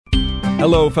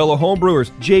Hello, fellow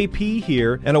homebrewers. JP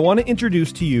here, and I want to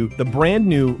introduce to you the brand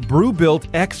new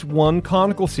Brew-Built X1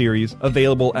 Conical Series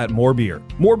available at More Beer.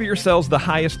 More Beer sells the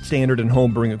highest standard in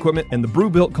homebrewing equipment, and the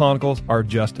Brew-Built Conicals are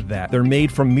just that. They're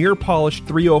made from mirror-polished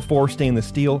 304 stainless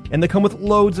steel, and they come with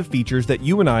loads of features that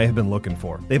you and I have been looking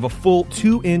for. They have a full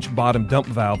 2-inch bottom dump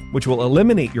valve, which will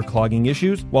eliminate your clogging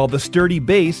issues, while the sturdy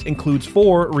base includes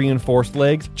 4 reinforced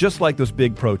legs, just like those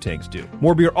big Pro tanks do.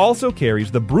 More Beer also carries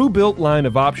the Brew-Built line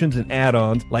of options and add-ons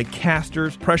like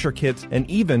casters, pressure kits, and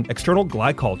even external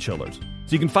glycol chillers.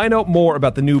 So you can find out more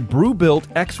about the new Brew-Built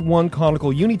X1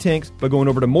 Conical Unitanks by going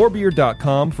over to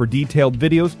morebeer.com for detailed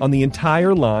videos on the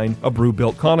entire line of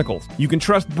Brew-Built Conicals. You can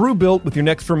trust Brew-Built with your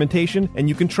next fermentation, and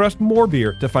you can trust More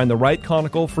Beer to find the right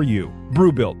conical for you.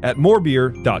 Brew-Built at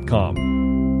morebeer.com.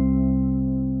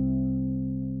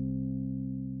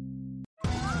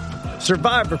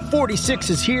 Survivor 46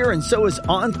 is here, and so is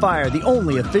On Fire, the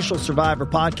only official Survivor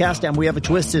podcast, and we have a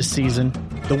twist this season.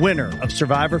 The winner of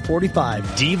Survivor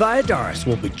 45, Dee Valladares,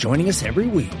 will be joining us every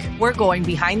week. We're going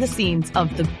behind the scenes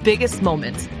of the biggest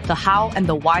moments, the how and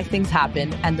the why things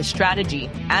happen, and the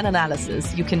strategy and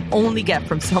analysis you can only get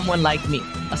from someone like me,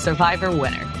 a Survivor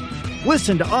winner.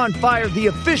 Listen to On Fire, the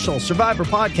official Survivor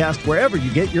podcast, wherever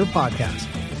you get your podcast.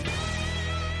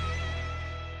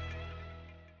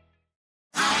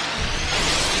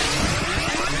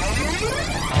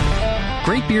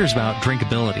 Great beer is about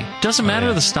drinkability. Doesn't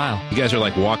matter the style. You guys are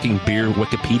like walking beer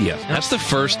Wikipedia. That's the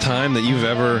first time that you've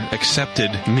ever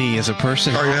accepted me as a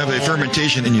person. Or you have a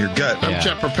fermentation in your gut. I'm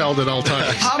jet propelled at all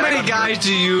times. How many guys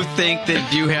do you think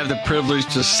that you have the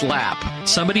privilege to slap?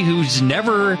 Somebody who's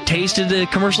never tasted a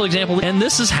commercial example, and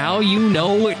this is how you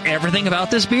know everything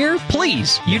about this beer?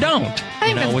 Please, you don't. I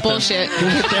think that's bullshit.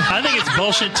 I think it's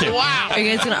bullshit too. Wow. Are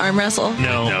you guys going to arm wrestle?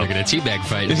 No. We're going to teabag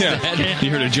fight. Yeah. You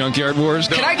heard of Junkyard Wars?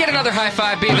 Can I get another high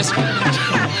five, Beavis?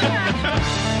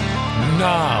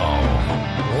 Now,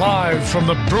 live from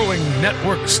the Brewing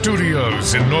Network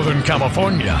studios in Northern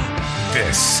California,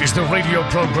 this is the radio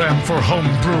program for home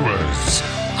brewers,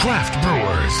 craft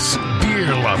brewers,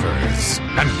 beer lovers,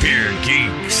 and beer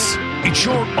geeks. It's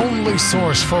your only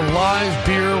source for live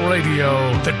beer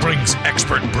radio that brings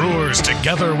expert brewers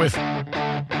together with,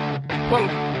 well,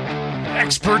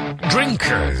 expert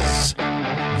drinkers.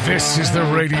 This is the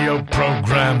radio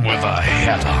program with a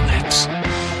head on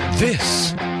it.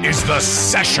 This is The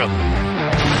Session.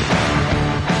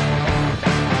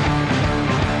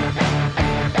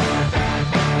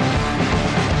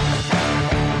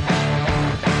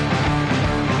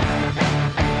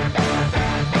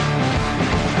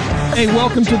 Hey,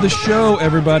 welcome to the show,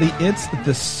 everybody. It's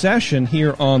The Session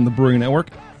here on the Brewing Network.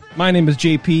 My name is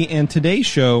JP, and today's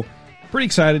show, pretty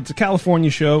excited. It's a California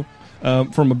show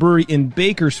from a brewery in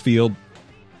Bakersfield.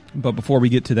 But before we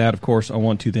get to that, of course, I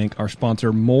want to thank our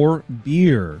sponsor, More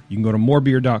Beer. You can go to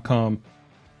morebeer.com,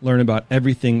 learn about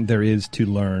everything there is to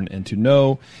learn and to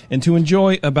know and to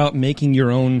enjoy about making your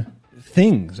own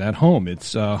things at home.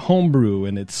 It's homebrew,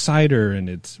 and it's cider, and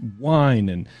it's wine,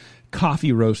 and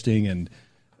coffee roasting, and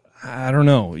I don't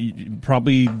know,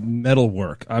 probably metal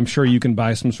work. I'm sure you can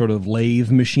buy some sort of lathe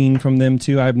machine from them,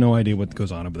 too. I have no idea what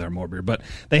goes on over there at More Beer, but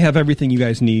they have everything you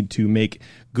guys need to make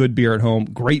good beer at home,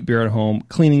 great beer at home,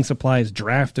 cleaning supplies,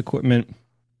 draft equipment.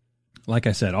 Like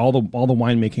I said, all the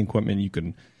winemaking equipment you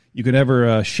could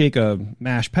ever shake a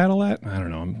mash paddle at. I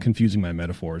don't know, I'm confusing my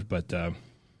metaphors, but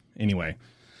anyway.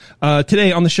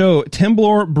 Today on the show,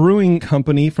 Temblor Brewing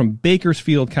Company from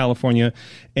Bakersfield, California,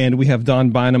 and we have Don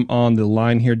Bynum on the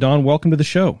line here. Don, welcome to the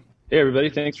show. Hey, everybody.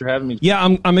 Thanks for having me.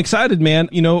 Yeah, I'm excited, man.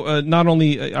 You know, not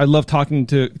only I love talking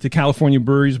to California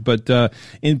breweries, but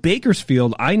in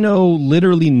Bakersfield, I know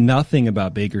literally nothing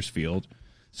about Bakersfield.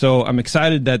 So I'm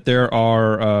excited that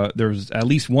there's at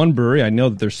least one brewery. I know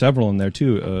that there's several in there,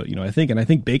 too, I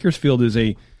think Bakersfield is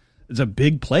a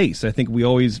big place. I think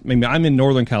I'm in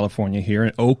Northern California here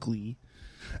in Oakley,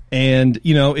 and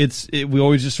we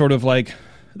always just sort of like,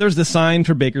 there's the sign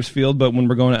for Bakersfield, but when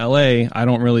we're going to LA, I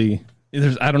don't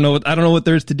know what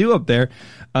there's to do up there.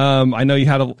 I know you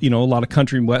had a lot of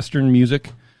country and western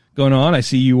music going on. I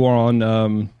see you are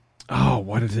on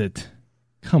what is it?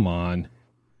 Come on.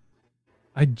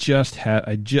 I just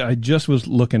was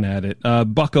looking at it.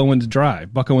 Buck Owens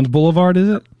Drive. Buck Owens Boulevard, is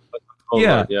it?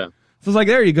 Yeah. So it's like,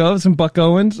 there you go, some Buck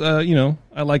Owens. I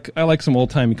like some old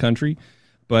timey country,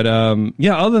 but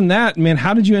other than that, man,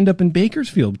 how did you end up in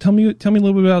Bakersfield? Tell me a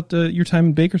little bit about your time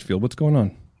in Bakersfield. What's going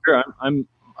on? Sure, I'm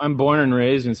born and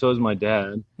raised, and so is my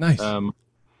dad. Nice.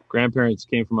 Grandparents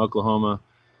came from Oklahoma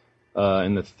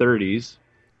in the 30s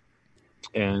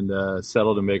and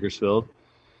settled in Bakersfield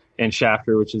and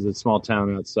Shafter, which is a small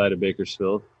town outside of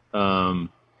Bakersfield.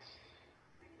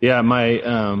 Yeah,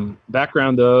 my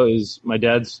background, though, is my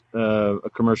dad's a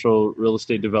commercial real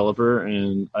estate developer,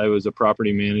 and I was a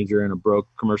property manager and a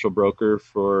commercial broker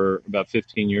for about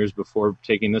 15 years before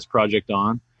taking this project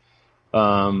on.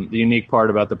 The unique part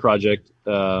about the project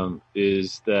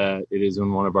is that it is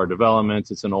in one of our developments.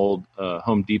 It's an old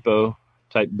Home Depot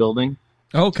type building.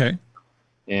 Okay.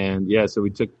 And yeah, so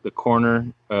we took the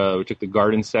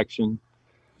garden section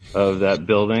of that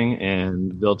building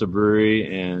and built a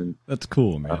brewery. And that's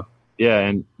cool, man.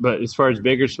 But as far as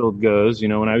Bakersfield goes,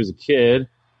 when I was a kid,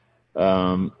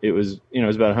 it was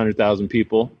about 100,000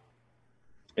 people.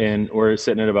 And we're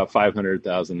sitting at about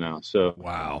 500,000 now. So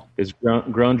wow, it's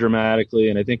grown dramatically,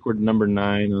 and I think we're number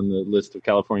 9 on the list of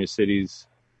California cities,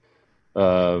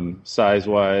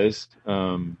 size-wise.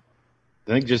 I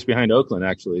think just behind Oakland,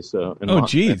 actually. So and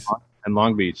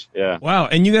Long Beach, yeah. Wow,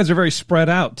 and you guys are very spread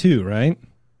out too, right?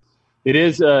 It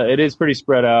is. It is pretty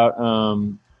spread out.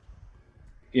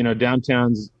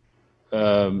 Downtown's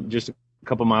just a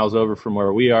couple miles over from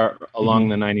where we are, along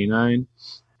the 99,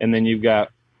 and then you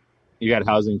got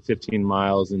housing 15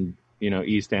 miles in,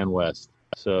 east and west.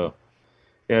 So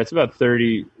yeah, it's about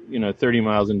 30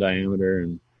 miles in diameter,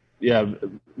 and yeah,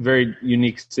 very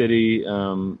unique city.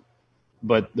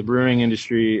 But the brewing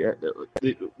industry,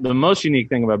 the most unique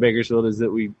thing about Bakersfield is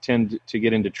that we tend to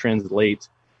get into trends late.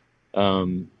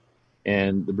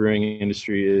 And the brewing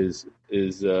industry is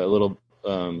a little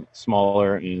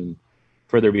smaller and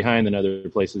further behind than other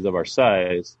places of our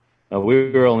size.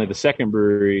 We were only the second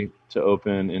brewery to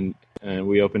open, and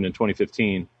we opened in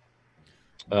 2015.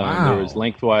 Wow. There was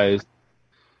lengthwise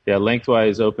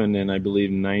opened in, I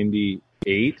believe,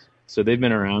 98. So they've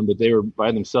been around, but they were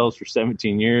by themselves for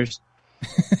 17 years.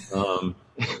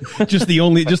 Just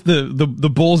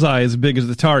the bullseye as big as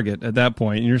the target at that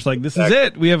point. And you're just like, this is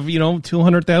it. We have,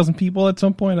 200,000 people at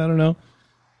some point. I don't know.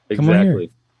 Come on here.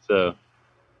 So,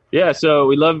 yeah, so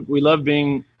we love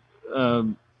being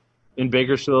in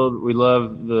Bakersfield. We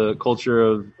love the culture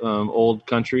of old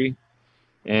country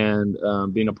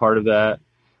and being a part of that.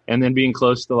 And then being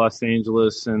close to Los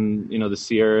Angeles and, the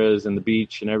Sierras and the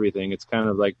beach and everything. It's kind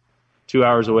of like 2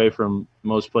 hours away from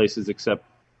most places except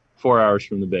 4 hours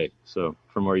from the bay. So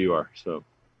from where you are. So.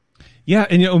 Yeah.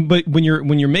 And, but when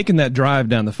you're making that drive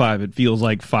down the 5, it feels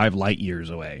like 5 light years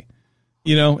away.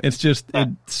 It's just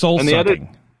it's soul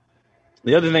sucking.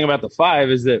 The other thing about the 5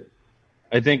 is that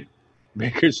I think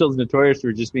Bakersfield's notorious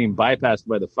for just being bypassed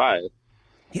by the 5.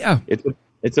 Yeah.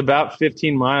 It's about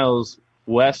 15 miles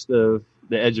west of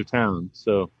the edge of town.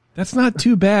 So that's not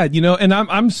too bad, and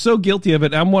I'm so guilty of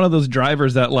it. I'm one of those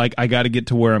drivers that I got to get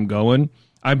to where I'm going.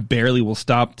 I barely will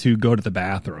stop to go to the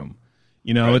bathroom.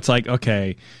 Right. It's like,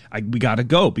 okay, we got to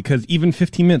go because even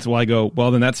 15 minutes, I go, well,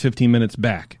 then that's 15 minutes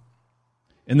back.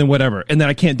 And then whatever. And then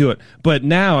I can't do it. But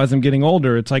now as I'm getting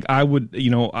older, it's like I would,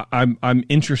 I'm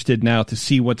interested now to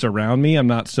see what's around me. I'm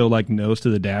not so nose to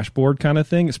the dashboard kind of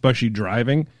thing, especially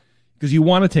driving, because you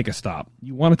want to take a stop.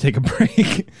 You want to take a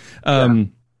break,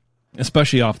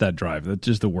 especially off that drive. That's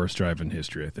just the worst drive in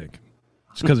history, I think.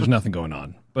 Just because there's nothing going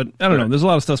on. But I don't know. There's a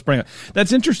lot of stuff spraying up.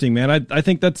 That's interesting, man. I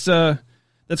think that's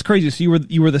crazy. So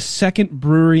you were the second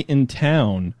brewery in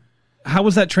town. How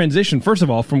was that transition? First of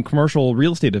all, from commercial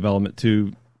real estate development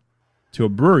to a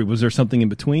brewery, was there something in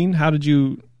between? How did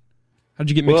you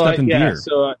get mixed up in beer?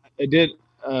 So I did.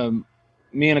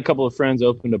 Me and a couple of friends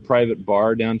opened a private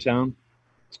bar downtown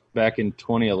back in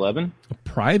 2011. A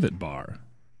private bar,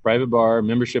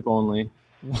 membership only.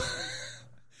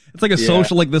 It's like a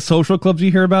social, like the social clubs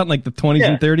you hear about in the 20s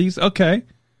and 30s. Okay,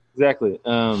 exactly.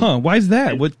 Why is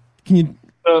that? What can you?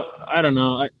 I don't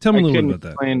know. Tell me a little bit about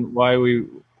that. Explain why we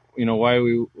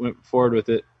went forward with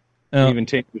it. Even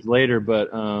 10 years later, but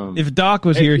if Doc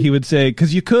was here, he would say,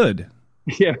 "Because you could."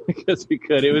 Yeah, because we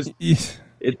could. It was.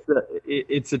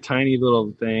 It's a tiny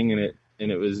little thing, and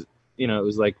it was it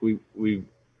was like we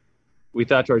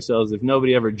thought to ourselves, if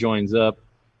nobody ever joins up,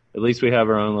 at least we have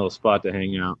our own little spot to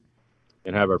hang out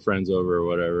and have our friends over or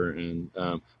whatever. And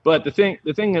but the thing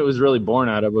that was really born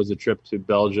out of was a trip to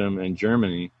Belgium and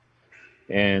Germany,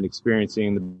 and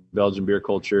experiencing the Belgian beer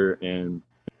culture and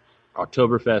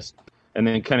Oktoberfest. And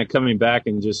then kind of coming back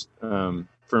and just,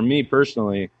 for me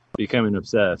personally, becoming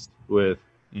obsessed with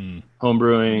home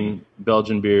brewing,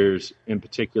 Belgian beers in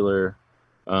particular.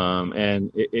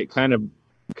 And it kind of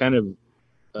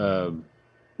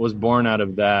was born out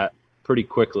of that pretty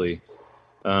quickly,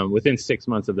 within 6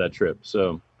 months of that trip.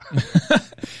 So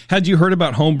had you heard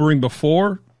about home brewing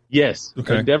before? Yes,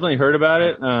 okay. I definitely heard about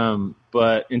it.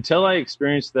 But until I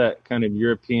experienced that kind of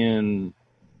European,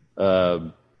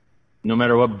 no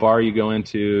matter what bar you go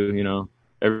into,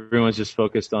 everyone's just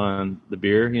focused on the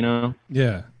beer,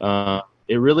 Yeah.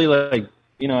 It really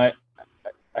I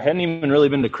hadn't even really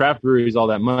been to craft breweries all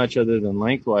that much other than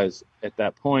lengthwise at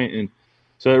that point. And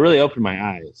so it really opened my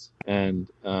eyes. And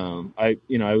I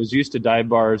was used to dive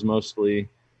bars mostly.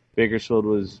 Bakersfield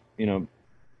was,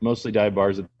 mostly dive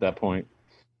bars at that point.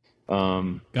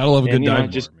 Gotta love a good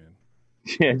dive bar, man.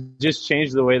 Yeah, just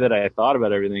changed the way that I thought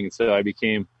about everything. And so I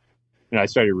became, I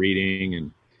started reading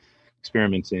and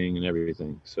experimenting and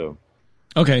everything. So.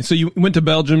 Okay, so you went to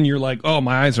Belgium. You're like, oh,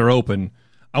 my eyes are open.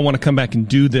 I want to come back and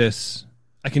do this.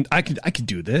 I could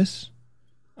do this.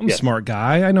 I'm a smart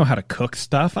guy. I know how to cook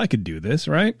stuff. I could do this,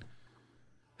 right?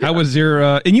 Yeah. How was your?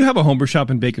 And you have a homebrew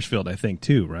shop in Bakersfield, I think,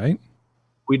 too, right?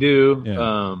 We do.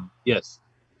 Yeah. Yes,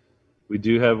 we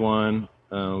do have one.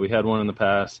 We had one in the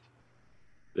past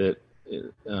that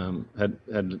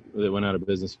that went out of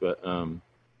business, but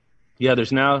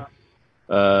there's now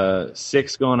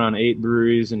 6 going on 8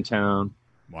 breweries in town.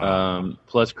 Wow.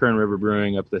 Plus Kern River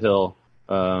Brewing up the hill,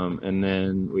 and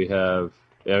then we have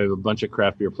a bunch of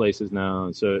craft beer places now,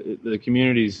 and so the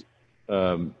community's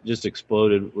just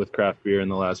exploded with craft beer in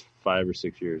the last 5 or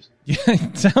 6 years. Yeah,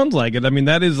 it sounds like it. I mean,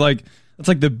 that's like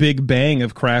the big bang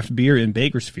of craft beer in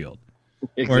Bakersfield.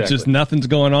 Exactly. Where it's just nothing's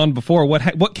going on before.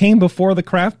 What came before the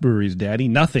craft breweries, Daddy?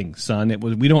 Nothing, son.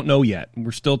 We don't know yet.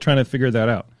 We're still trying to figure that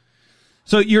out.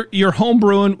 So you're home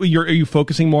brewing. Are you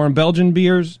focusing more on Belgian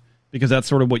beers because that's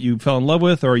sort of what you fell in love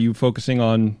with, or are you focusing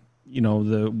on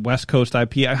the West Coast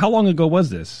IPA? How long ago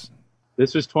was this?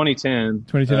 This was 2010.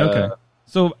 2010. Okay.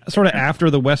 So sort of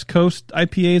after the West Coast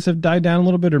IPAs have died down a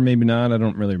little bit, or maybe not. I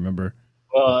don't really remember.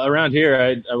 Well, around here,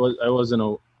 I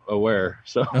wasn't aware.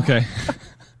 So okay.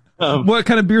 What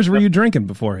kind of beers were you drinking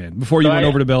beforehand? Before you went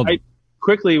over to Belgium? I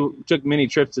quickly took many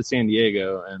trips to San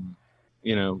Diego, and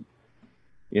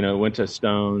went to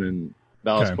Stone and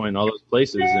Ballast Point and all those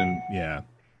places. And yeah,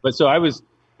 but so I was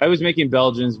making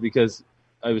Belgians because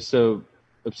I was so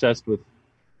obsessed with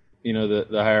the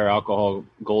higher alcohol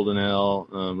golden ale,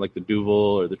 like the Duvel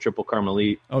or the Triple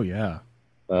Carmelite. Oh yeah,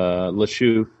 Le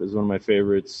Chouffe is one of my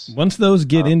favorites. Once those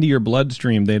get into your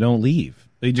bloodstream, they don't leave.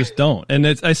 They just don't. And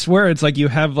I swear it's like you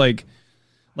have like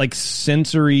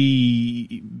enhanced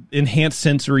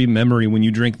sensory memory when you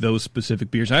drink those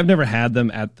specific beers. I've never had them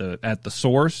at the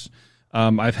source.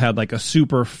 I've had like a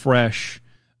super fresh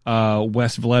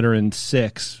West Vleteren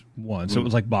 6 one. So it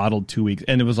was like bottled 2 weeks,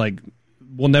 and it was like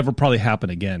will never probably happen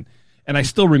again. And I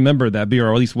still remember that beer,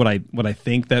 or at least what I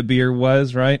think that beer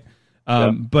was, right?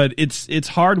 But it's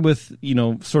hard with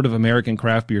sort of American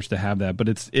craft beers to have that, but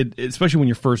it's especially when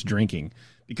you're first drinking,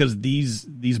 because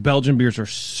these Belgian beers are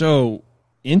so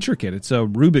intricate. It's a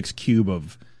Rubik's cube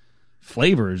of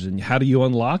flavors, and how do you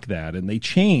unlock that? And they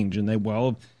change, and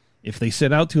if they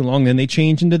sit out too long, then they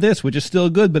change into this, which is still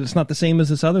good, but it's not the same as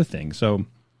this other thing. So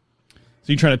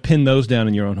you try to pin those down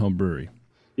in your own home brewery.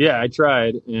 Yeah, I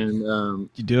tried, and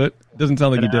you do it? Doesn't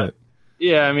sound like you did it.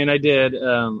 Yeah, I mean, I did.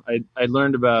 I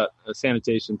learned about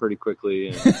sanitation pretty quickly.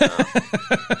 And,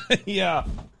 yeah.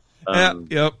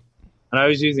 Yep. And I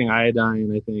was using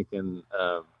iodine, I think, and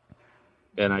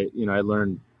I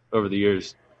learned over the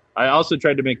years. I also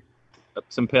tried to make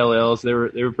some pale ales. They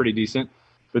were pretty decent,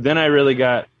 but then I really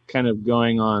got kind of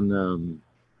going on.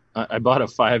 I bought a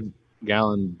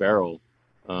 5-gallon barrel,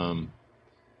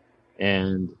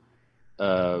 and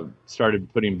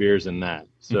started putting beers in that.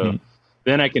 So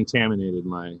then I contaminated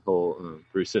my whole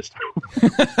brew system.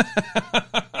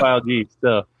 Wild yeast.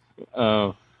 So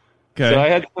I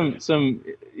had some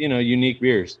unique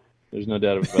beers. There's no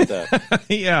doubt about that.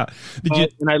 Yeah.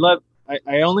 And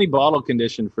I only bottle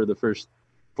conditioned for the first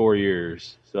 4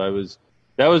 years. So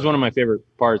that was one of my favorite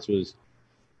parts was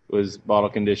bottle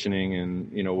conditioning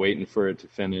and waiting for it to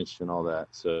finish and all that.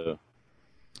 So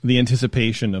the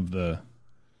anticipation of the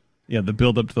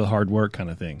build up to the hard work kind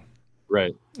of thing.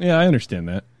 Right. Yeah, I understand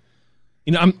that.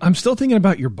 I'm still thinking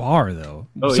about your bar though.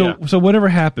 Oh, so whatever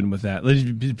happened with that?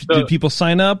 Did people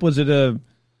sign up? Was it a?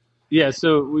 Yeah.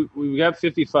 So we got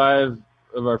 55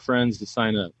 of our friends to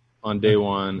sign up on day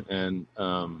one, and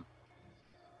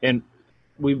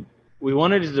we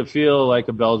wanted it to feel like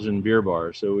a Belgian beer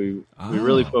bar. So we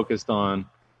really focused on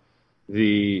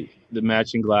the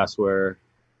matching glassware,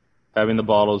 having the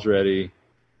bottles ready.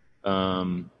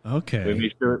 Okay.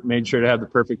 We made sure to have the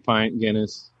perfect pint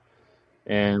Guinness,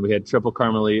 and we had Triple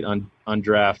Carmelite on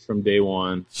draft from day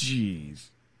one. Jeez.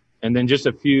 And then just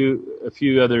a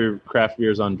few other craft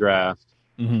beers on draft.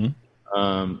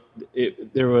 Mm-hmm.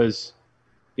 There was,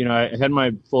 I had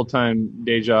my full-time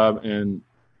day job, and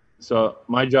so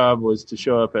my job was to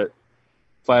show up at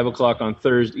 5:00 on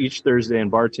each Thursday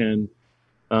and bartend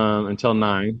until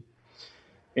 9.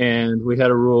 And we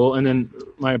had a rule, and then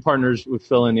my partners would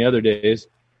fill in the other days.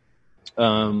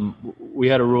 We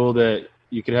had a rule that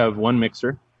you could have one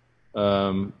mixer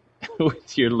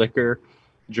with your liquor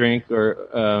drink,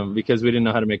 or because we didn't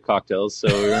know how to make cocktails, so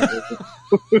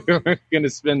we weren't going to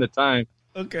spend the time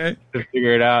to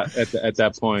figure it out at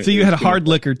that point. So you had a hard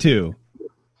liquor too?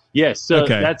 Yes. So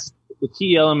that's the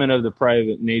key element of the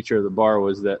private nature of the bar,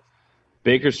 was that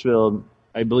Bakersfield,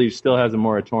 I believe, still has a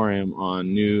moratorium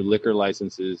on new liquor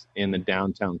licenses in the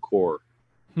downtown core.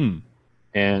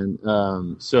 And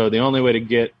so the only way to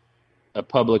get a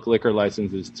public liquor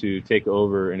license is to take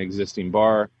over an existing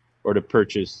bar or to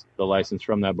purchase the license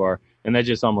from that bar, and that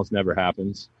just almost never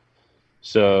happens.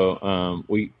 So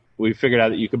we figured out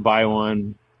that you could buy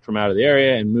one from out of the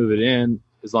area and move it in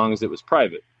as long as it was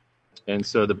private. And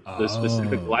so the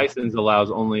specific license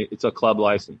allows it's a club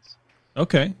license.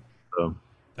 Okay. So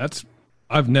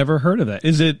I've never heard of that.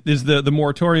 Is the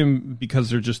moratorium because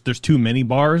there's too many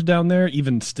bars down there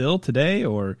even still today,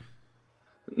 or?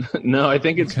 No, I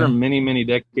think it's from many, many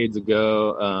decades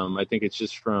ago. I think it's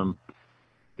just from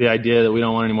the idea that we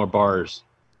don't want any more bars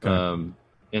in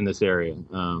this area.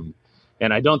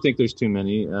 And I don't think there's too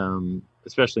many,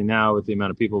 especially now with the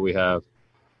amount of people we have.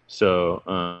 So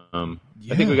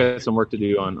I think we got some work to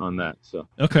do on that. So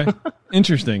okay,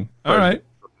 interesting. All right,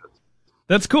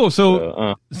 that's cool.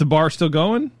 So is the bar still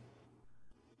going?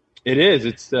 It is.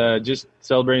 It's just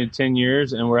celebrating 10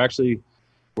 years, and we're actually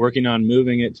working on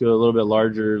moving it to a little bit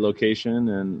larger location,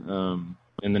 and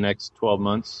in the next 12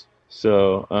 months.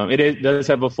 So it does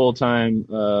have a full-time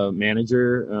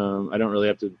manager. I don't really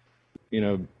have to,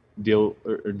 deal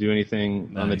or do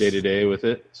anything on the day-to-day with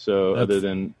it. So other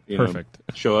than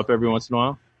show up every once in a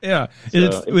while. Yeah. So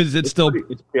is it still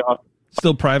it's pretty awesome.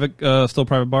 Still private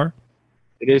bar?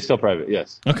 It is still private,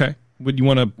 yes. Okay. Would you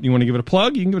want to give it a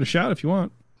plug? You can give it a shout if you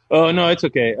want. Oh no, it's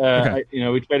okay.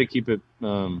 We try to keep it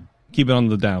on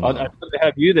the down low. I'd love to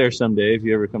have you there someday if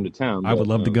you ever come to town. I would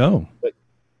love to go. But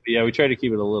yeah, we try to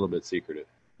keep it a little bit secretive.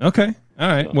 Okay. All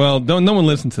right. Well, no one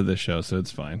listens to this show, so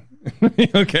it's fine.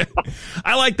 Okay.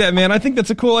 I like that, man. I think that's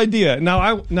a cool idea. Now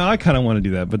I kind of want to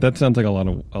do that, but that sounds like a lot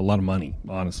of money,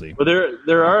 honestly. Well,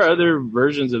 there are other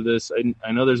versions of this.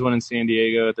 I know there's one in San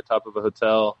Diego at the top of a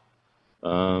hotel.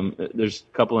 There's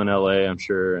a couple in LA, I'm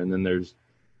sure, and then there's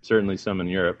certainly some in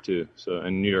Europe too. So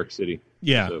in New York City.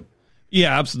 Yeah. So.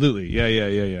 Yeah, absolutely.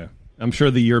 Yeah. I'm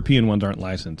sure the European ones aren't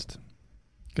licensed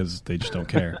because they just don't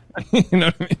care. You know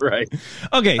what I mean? Right.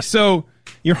 Okay, so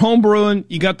you're home brewing,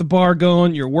 you got the bar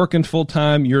going, you're working full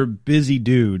time, you're a busy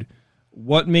dude.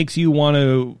 What makes you want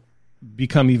to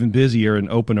become even busier and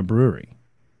open a brewery?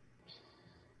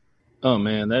 Oh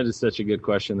man, that is such a good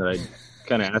question that I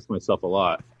kind of ask myself a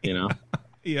lot.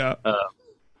 Yeah.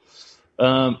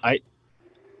 I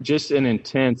just an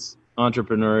intense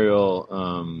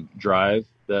entrepreneurial drive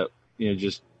that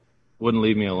just wouldn't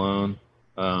leave me alone.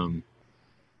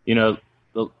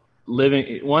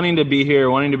 Wanting to be here,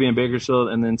 wanting to be in Bakersfield,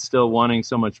 and then still wanting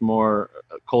so much more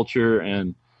culture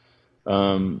and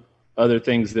other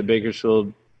things that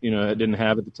Bakersfield didn't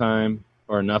have at the time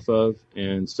or enough of,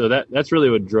 and so that's really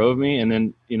what drove me. And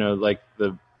then like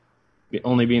the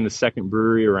only being the second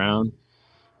brewery around,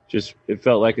 just it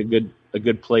felt like a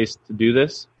good place to do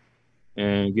this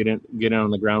and get in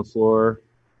on the ground floor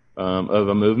of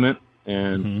a movement.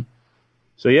 And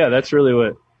so yeah, that's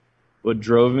really what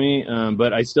drove me.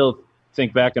 But I still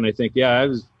think back and I think, yeah,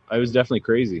 I was definitely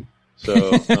crazy.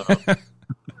 So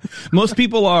most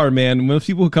people are, man. Most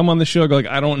people who come on the show go like,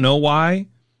 I don't know why.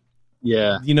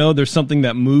 Yeah. There's something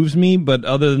that moves me, but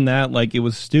other than that, like, it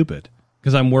was stupid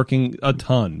because I'm working a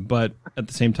ton, but at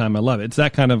the same time I love it. It's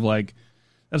that kind of like,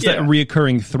 that's that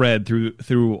reoccurring thread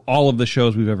through all of the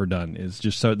shows we've ever done, is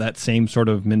just so that same sort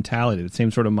of mentality, the same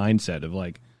sort of mindset of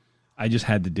like, I just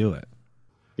had to do it.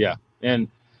 Yeah. And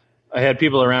I had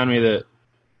people around me that,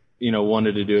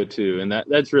 wanted to do it too. And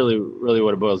that's really, really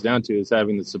what it boils down to, is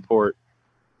having the support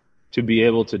to be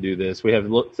able to do this. We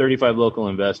have 35 local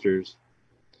investors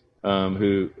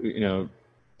who,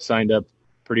 signed up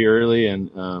pretty early.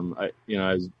 And, I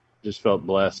just felt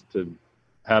blessed to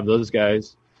have those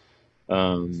guys,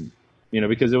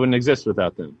 because it wouldn't exist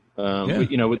without them.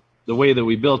 With the way that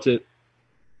we built it,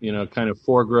 kind of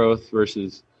for growth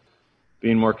versus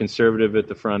being more conservative at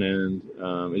the front end,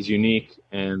 is unique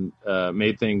and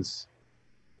made things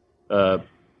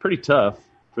pretty tough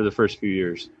for the first few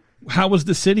years. How was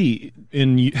the city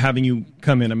in having you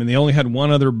come in? I mean, they only had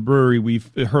one other brewery. We've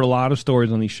heard a lot of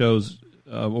stories on these shows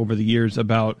over the years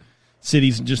about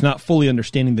cities just not fully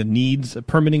understanding the needs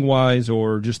permitting wise,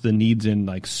 or just the needs in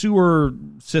like sewer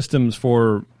systems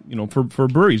for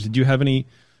breweries. Did you have any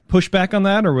pushback on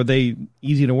that, or were they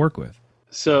easy to work with?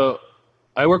 So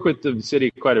I work with the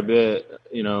city quite a bit,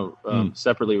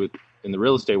 separately in the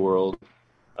real estate world.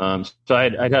 So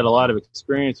I'd had a lot of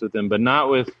experience with them, but not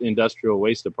with industrial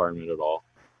waste department at all.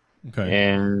 Okay.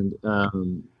 And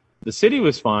the city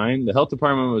was fine. The health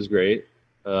department was great.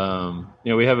 We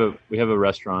have a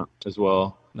restaurant as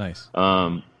well. Nice.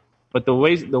 But the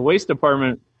waste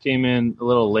department came in a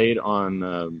little late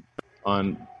on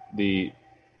the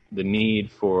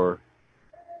need for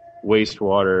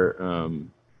wastewater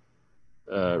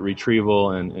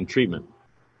retrieval and treatment.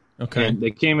 Okay. And they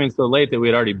came in so late that we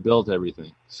had already built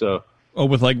everything. So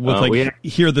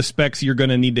here are the specs you're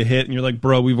going to need to hit, and you're like,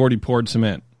 bro, we've already poured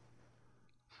cement.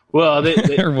 Well, they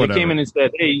came in and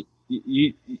said, hey,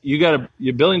 you got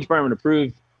your building department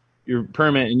approved your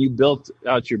permit and you built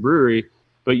out your brewery,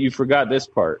 but you forgot this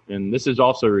part, and this is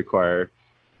also required.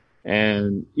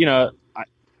 And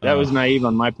that was naive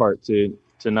on my part to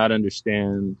not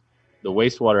understand the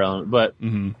wastewater element. But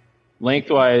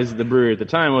lengthwise, the brewery at the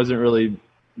time wasn't really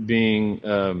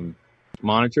being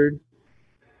monitored,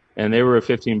 and they were a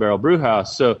 15-barrel brew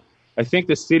house. So I think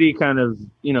the city kind of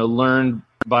learned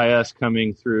by us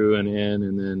coming through and in,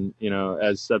 and then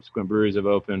as subsequent breweries have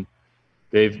opened,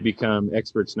 they've become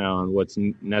experts now on what's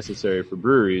necessary for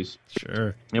breweries.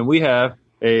 Sure. And we have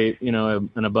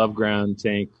an above ground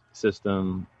tank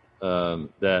system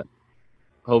that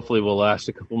hopefully will last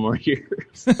a couple more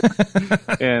years.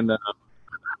 But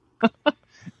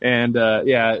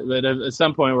at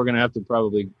some point we're going to have to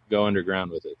probably go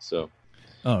underground with it. So,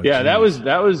 that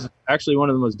was actually one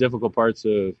of the most difficult parts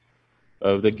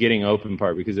of the getting open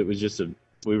part, because it was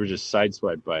we were just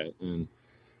sideswiped by it, and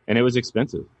it was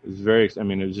expensive. It was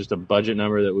it was just a budget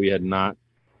number that we had not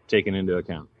taken into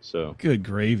account. So good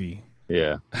gravy.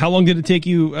 Yeah. How long did it take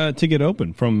you to get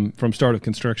open from start of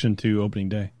construction to opening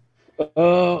day?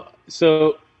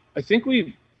 So I think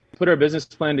we put our business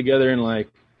plan together in like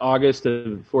August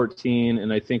of 14,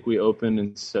 and I think we opened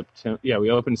in September. Yeah, we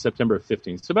opened September of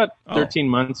 15. So about 13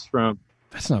 months from.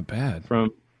 That's not bad.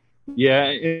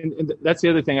 And that's the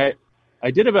other thing.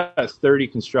 I did about 30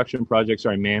 construction projects,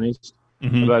 or I managed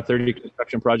about 30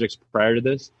 construction projects prior to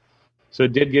this. So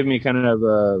it did give me kind of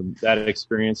that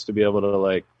experience to be able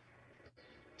to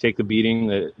take the beating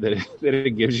that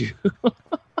it gives you.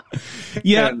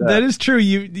 Yeah, and, that is true.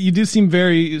 You do seem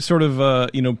very sort of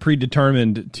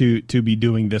predetermined to be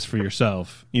doing this for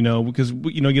yourself. Because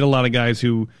you get a lot of guys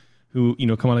who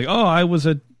come on like, oh, I was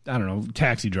a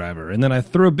taxi driver, and then I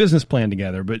threw a business plan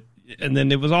together, and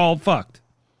then it was all fucked.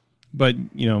 But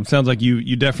sounds like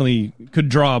you definitely could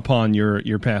draw upon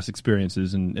your past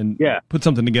experiences and put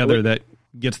something together that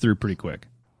gets through pretty quick.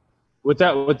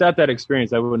 Without that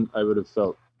experience, I would have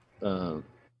felt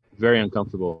very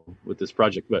uncomfortable with this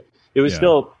project. But it was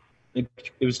still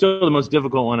the most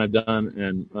difficult one I've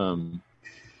done, and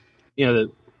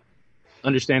the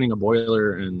understanding a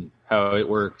boiler and how it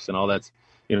works and all that's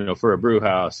for a brew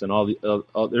house and all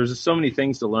there's so many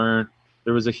things to learn.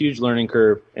 There was a huge learning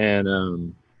curve,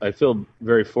 and I feel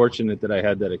very fortunate that I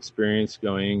had that experience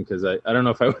going, because I don't know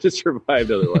if I would have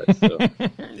survived otherwise. So.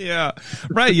 Yeah,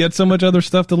 right. You had so much other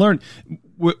stuff to learn.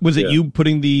 Was it you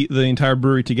putting the entire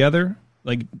brewery together?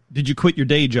 Like, did you quit your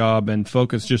day job and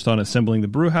focus just on assembling the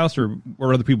brew house, or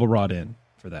were other people brought in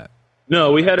for that?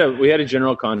 No, we had a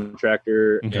general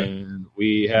contractor, and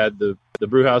we had the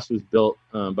brew house was built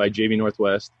by JV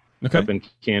Northwest up in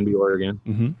Canby, Oregon.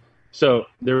 Mm-hmm. So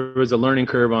there was a learning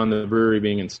curve on the brewery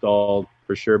being installed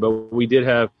for sure, but we did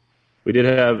have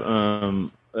a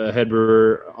head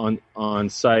brewer on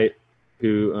site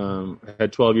who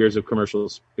had 12 years of commercial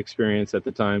experience at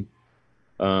the time,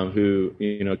 who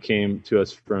came to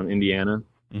us from Indiana.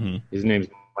 Mm-hmm. His name's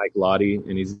Mike Lottie,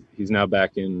 and he's now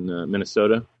back in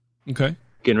Minnesota. Okay,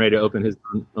 getting ready to open his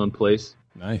own place.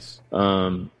 Nice.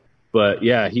 But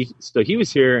yeah, he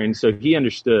was here, and so he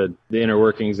understood the inner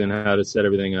workings and how to set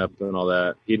everything up and all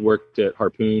that. He'd worked at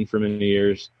Harpoon for many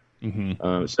years.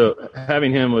 Mm-hmm. So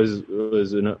having him was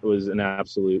an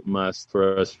absolute must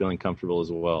for us feeling comfortable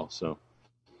as well. So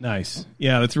nice.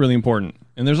 Yeah, that's really important.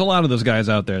 And there's a lot of those guys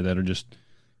out there that are just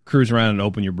cruise around and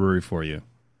open your brewery for you.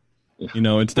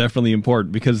 It's definitely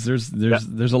important, because there's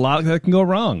a lot that can go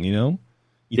wrong.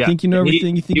 You think you know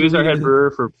everything. He was our head brewer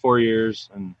for 4 years,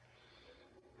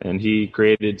 and he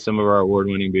created some of our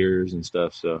award-winning beers and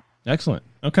stuff. So excellent.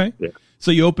 Okay. Yeah.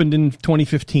 So you opened in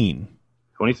 2015.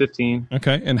 2015.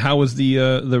 Okay. And how was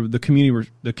the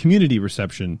community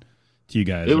reception to you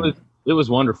guys? It was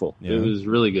wonderful. Yeah. It was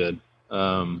really good.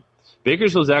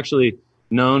 Bakersfield's actually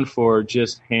known for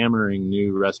just hammering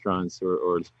new restaurants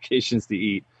or locations to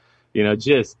eat.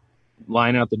 Just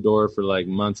line out the door for like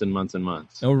months and months and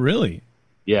months. Oh, really?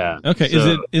 Yeah. Okay.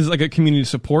 So, is it like a community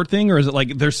support thing, or is it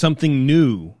like there's something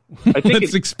new? I think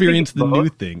Let's experience the new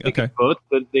thing. Okay. Both,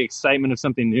 but the excitement of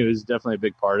something new is definitely a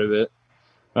big part of it.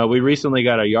 We recently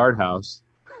got a yard house.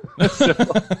 So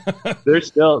they're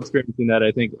still experiencing that,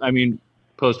 I think. I mean,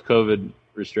 post-COVID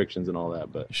restrictions and all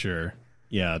that, but sure.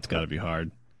 Yeah, it's got to be hard.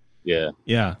 Yeah.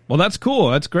 Yeah. Well, that's cool.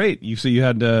 That's great. You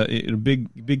had a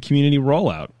big community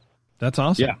rollout. That's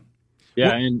awesome. Yeah. Yeah,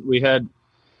 well, and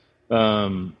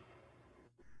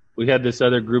we had this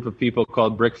other group of people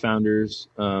called Brick Founders.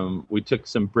 We took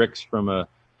some bricks from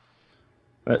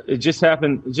it just so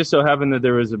happened that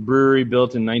there was a brewery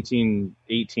built in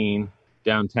 1918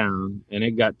 downtown, and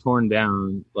it got torn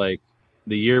down like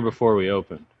the year before we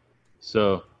opened.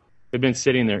 So it'd been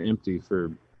sitting there empty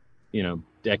for,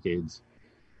 decades.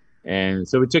 And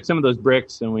so we took some of those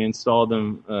bricks and we installed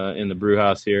them in the brew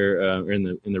house here, or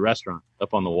in the restaurant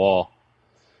up on the wall.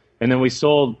 And then we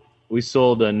sold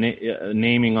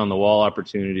naming on the wall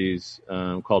opportunities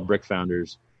called Brick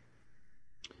Founders.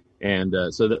 And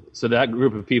so that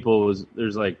group of people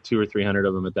there's like 200 or 300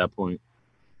 of them at that point.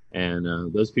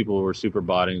 And those people were super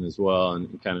bought in as well,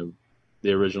 and kind of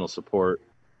the original support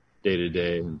day to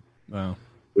day. And wow,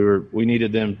 we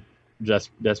needed them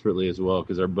just desperately as well,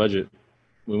 because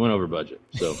we went over budget.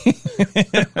 So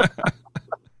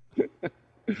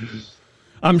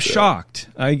I'm shocked.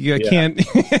 I can't.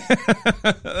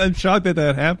 I'm shocked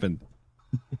that happened.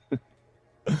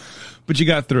 But you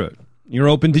got through it. You're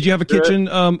open. Did you have a kitchen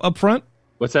up front?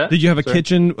 What's that? Did you have a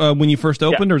kitchen when you first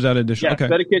opened, or is that additional? Yeah, okay.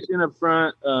 Got a kitchen up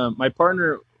front. My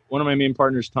partner, one of my main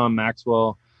partners, Tom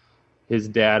Maxwell, his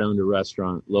dad owned a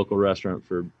local restaurant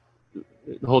for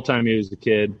the whole time he was a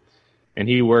kid, and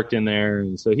he worked in there,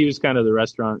 and so he was kind of the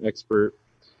restaurant expert.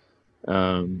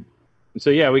 So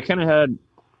yeah, we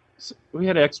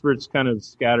had experts kind of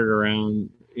scattered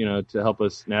around, to help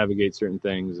us navigate certain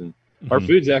things, and our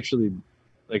food's actually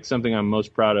like something I'm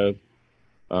most proud of.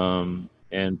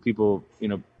 And people,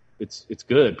 it's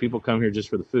good. People come here just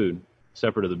for the food,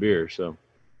 separate of the beer. So,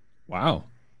 wow,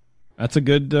 that's a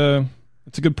good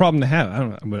problem to have. I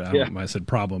don't know why I said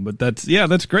problem, but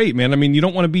that's great, man. I mean, you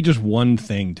don't want to be just one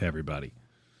thing to everybody.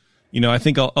 I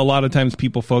think a lot of times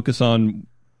people focus on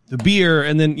the beer,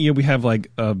 and then we have like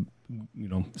a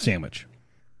sandwich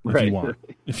if you want,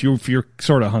 if you're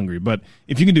sort of hungry. But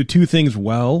if you can do two things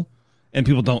well, and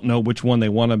people don't know which one they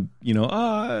want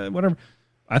to, whatever.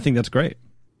 I think that's great.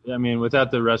 Yeah, I mean, without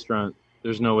the restaurant,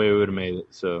 there's no way we would have made it.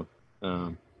 So,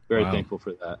 very thankful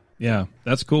for that. Yeah,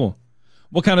 that's cool.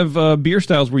 What kind of beer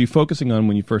styles were you focusing on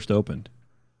when you first opened?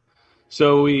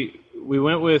 So we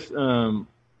went with, I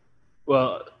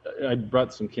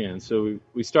brought some cans. So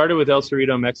we started with El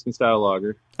Cerrito Mexican style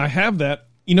lager. I have that.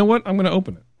 You know what? I'm going to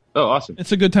open it. Oh, awesome!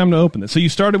 It's a good time to open it. So you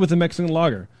started with the Mexican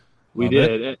lager. We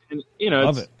did, and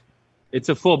it's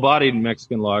a full-bodied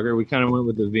Mexican lager. We kind of went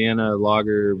with the Vienna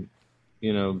lager,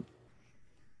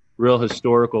 real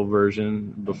historical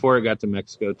version before it got to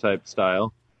Mexico type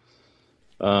style.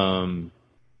 And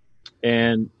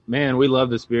man, we love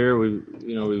this beer.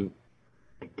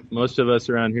 Most of us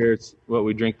around here, it's what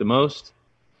we drink the most.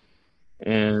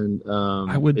 And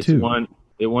I would too.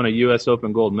 It won a U.S.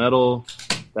 Open gold medal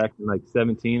back in like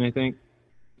 2017, I think.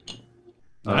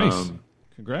 Nice.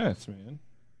 Congrats, man.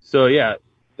 So yeah.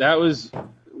 We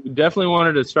definitely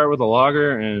wanted to start with a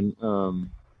lager, and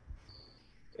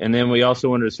then we also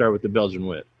wanted to start with the Belgian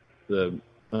Wit, the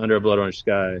Under a Blood Orange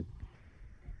Sky.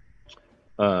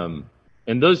 And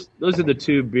those are the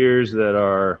two beers that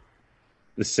are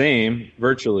the same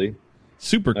virtually.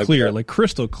 Super clear, like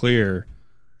crystal clear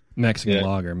Mexican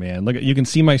lager, man. Look, you can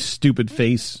see my stupid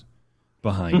face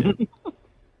behind it,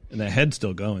 and the head's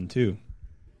still going too.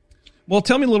 Well,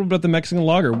 tell me a little bit about the Mexican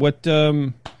lager. What?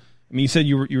 you said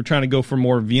you were trying to go for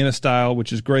more Vienna style,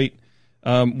 which is great.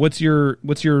 What's your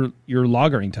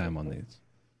lagering time on these?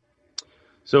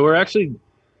 So we're actually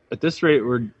at this rate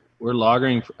we're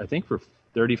lagering I think for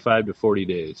 35 to 40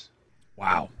 days.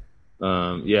 Wow.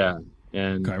 Yeah,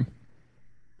 and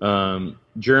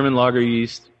German lager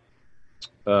yeast.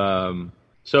 So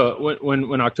when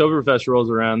Oktoberfest rolls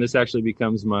around, this actually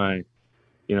becomes my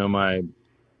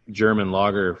German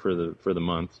lager for the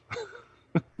month.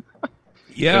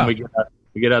 Yeah, and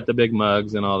we get out the big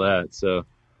mugs and all that. So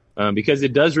because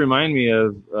it does remind me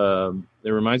of some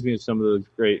of those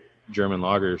great German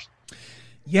lagers.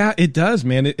 Yeah, it does,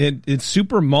 man. It's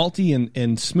super malty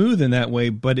and smooth in that way,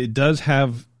 but it does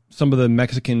have some of the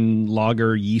Mexican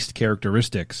lager yeast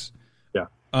characteristics. Yeah.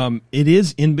 It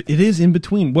is in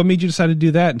between. What made you decide to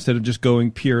do that instead of just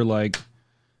going pure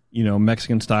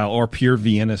Mexican style or pure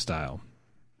Vienna style?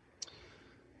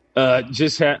 I'm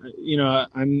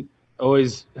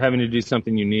always having to do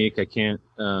something unique. I can't.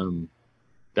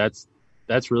 That's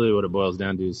really what it boils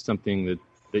down to, is something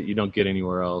that you don't get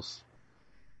anywhere else,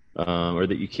 or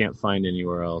that you can't find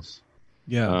anywhere else.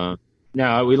 Yeah.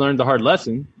 Now we learned the hard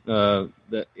lesson that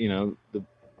the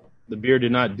beer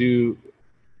did not do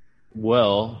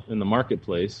well in the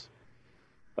marketplace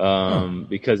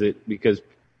because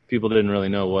people didn't really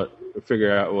know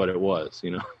figure out what it was,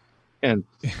 and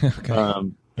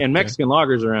Okay. and Mexican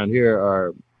lagers around here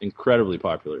are incredibly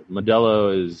popular.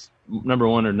 Modelo is number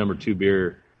 1 or number 2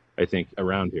 beer, I think,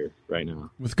 around here right now.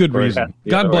 With good reason.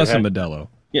 God bless a Modelo.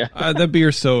 Yeah. That beer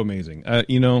is so amazing.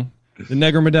 The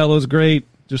Negro Modelo is great.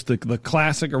 Just the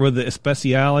classic, or with the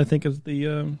Especial, I think is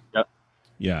the. Yep.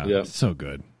 Yeah. Yep. It's so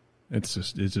good. It's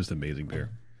just amazing beer.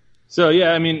 So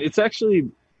yeah, I mean, it's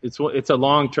a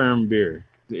long-term beer.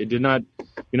 It did not,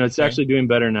 it's actually doing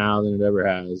better now than it ever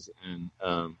has. And,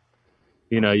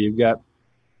 you've got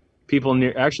people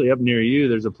up near you.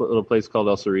 There's a little place called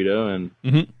El Cerrito, and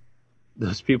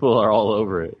those people are all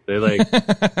over it. They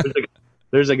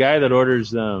there's a guy that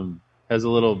orders, has a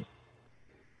little,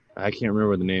 I can't remember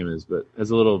what the name is, but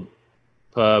has a little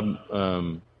pub,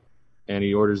 and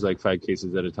he orders like 5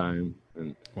 cases at a time.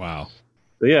 And wow.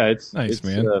 So yeah, it's nice,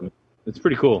 man. It's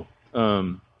pretty cool.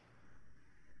 And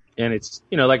it's,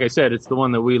 like I said, it's the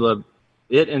one that we love.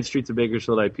 It and Streets of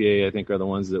Bakersfield IPA, I think, are the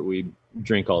ones that we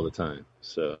drink all the time.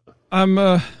 So I'm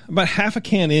about half a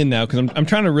can in now, because I'm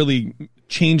trying to really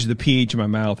change the pH of my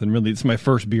mouth, and really it's my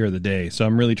first beer of the day, so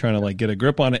I'm really trying to get a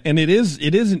grip on it. And it is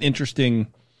an interesting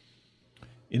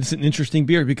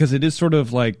beer, because it is sort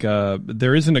of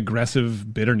there is an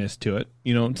aggressive bitterness to it.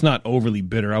 It's not overly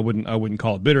bitter. I wouldn't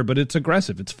call it bitter, but it's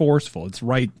aggressive. It's forceful. It's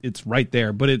right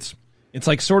there. But it's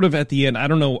like sort of at the end. I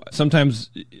don't know. Sometimes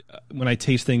when I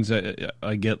taste things,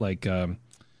 I get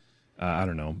I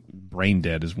don't know. Brain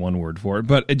dead is one word for it.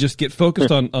 But I just get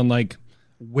focused on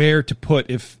where to put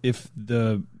if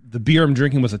the beer I'm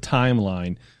drinking was a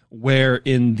timeline, where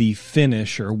in the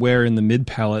finish or where in the mid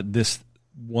palate this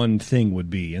one thing would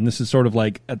be. And this is sort of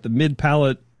at the mid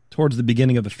palate towards the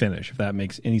beginning of the finish, if that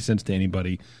makes any sense to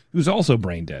anybody who's also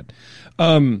brain dead.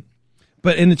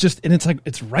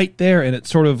 It's right there, and it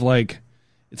sort of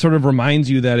reminds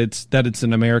you that it's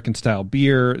an American style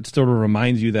beer. It sort of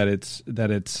reminds you that it's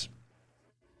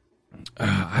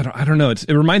I don't know. It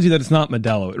reminds you that it's not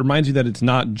Modelo. It reminds you that it's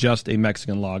not just a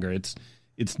Mexican lager. It's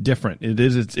different. It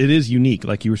is unique,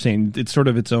 like you were saying. It's sort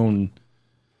of its own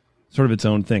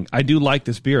thing. I do like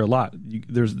this beer a lot.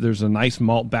 There's a nice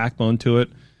malt backbone to it.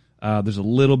 There's a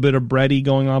little bit of bready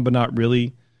going on, but not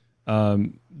really.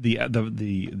 The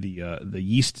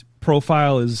yeast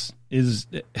profile is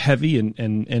heavy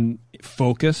and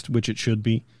focused, which it should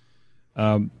be.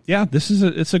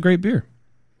 It's a great beer.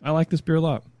 I like this beer a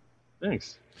lot.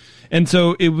 Thanks. And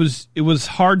so it was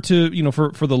hard to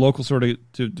for the local sort of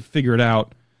to figure it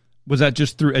out. Was that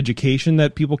just through education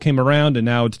that people came around, and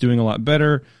now it's doing a lot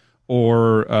better?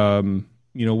 Or,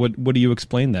 what do you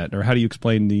explain that? Or how do you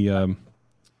explain the,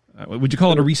 would you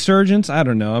call it a resurgence? I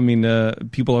don't know. I mean,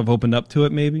 people have opened up to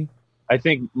it, maybe? I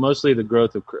think mostly the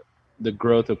growth of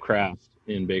craft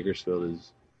in Bakersfield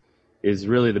is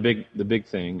really the big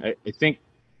thing. I think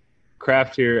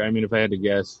craft here, I mean, if I had to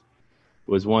guess,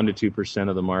 was 1% to 2%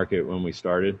 of the market when we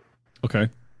started. Okay.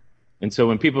 And so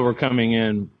when people were coming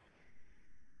in,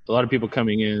 a lot of people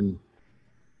coming in,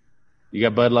 you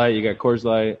got Bud Light, you got Coors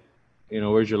Light,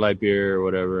 where's your light beer or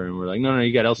whatever? And we're like, no,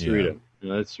 you got El Cerrito.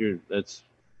 Yeah.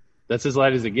 That's as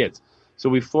light as it gets. So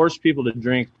we force people to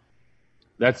drink.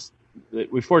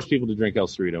 We force people to drink El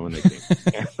Cerrito when they came,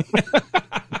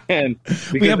 and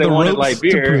because they wanted light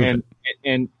beer,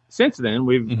 and since then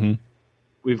we've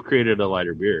created a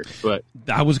lighter beer. But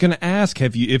I was going to ask,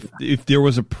 have you if there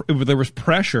was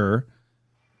pressure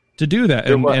to do that,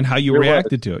 and how you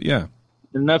reacted to it? Yeah,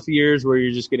 enough years where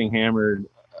you're just getting hammered.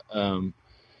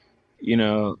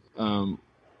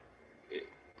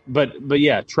 But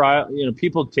yeah, try,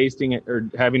 people tasting it or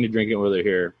having to drink it while they're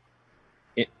here,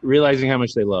 realizing how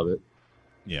much they love it.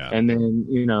 Yeah. And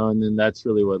then, that's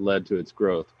really what led to its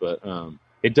growth. But,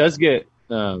 it does get,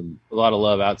 a lot of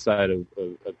love outside of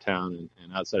town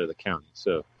and outside of the county.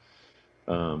 So,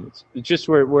 it's just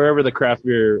wherever the craft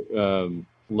beer,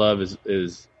 love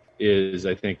is,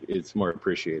 I think it's more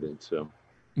appreciated. So.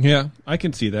 Yeah, I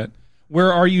can see that.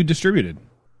 Where are you distributed?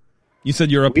 You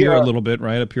said you're up here a little bit,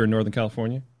 right? Up here in Northern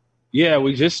California? Yeah,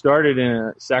 we just started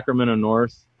in Sacramento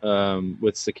North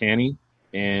with Sakani,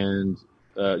 and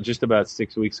just about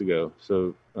 6 weeks ago.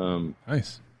 So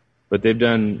nice. But they've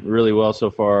done really well so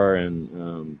far,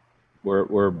 and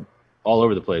we're all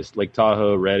over the place. Lake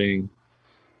Tahoe, Redding,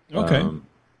 okay,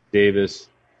 Davis,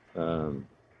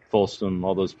 Folsom,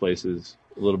 all those places.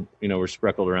 A little, we're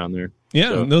spreckled around there. Yeah,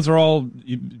 so, those are all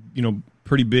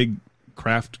pretty big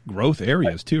craft growth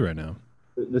areas too right now.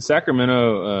 The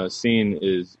Sacramento scene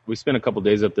is. We spent a couple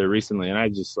days up there recently, and I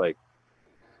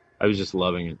was just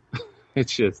loving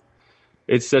it.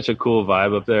 It's such a cool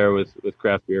vibe up there with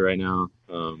craft beer right now.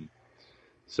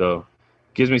 So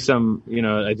gives me some,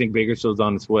 I think Bakersfield's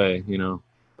on its way,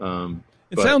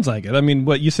 It sounds like it. I mean,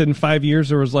 what you said in 5 years,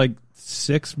 there was like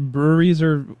 6 breweries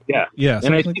or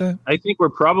something like that. I think we're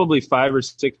probably 5 or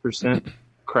 6%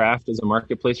 craft as a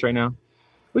marketplace right now,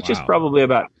 which is probably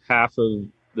about half of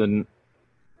the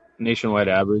nationwide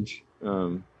average.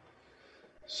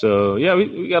 So yeah,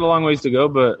 we got a long ways to go,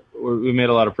 but we made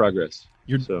a lot of progress.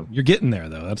 You're getting there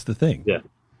though. That's the thing.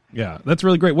 Yeah, that's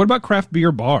really great. What about craft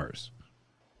beer bars?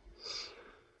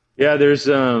 Yeah, there's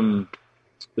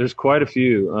quite a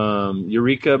few.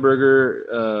 Eureka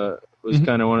Burger was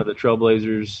kind of one of the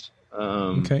trailblazers.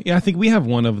 Okay, yeah, I think we have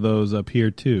one of those up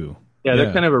here too. Yeah,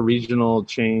 they're kind of a regional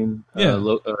chain,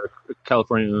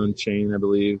 California-owned chain, I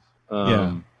believe.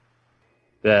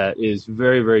 That is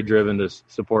very, very driven to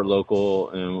support local,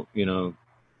 and we've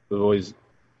always,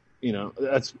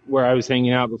 that's where I was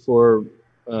hanging out before.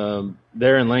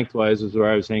 There and Lengthwise was where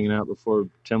I was hanging out before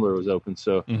Temblor was open.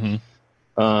 So.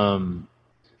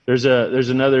 There's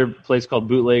another place called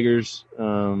Bootleggers.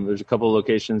 There's a couple of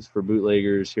locations for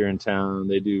Bootleggers here in town.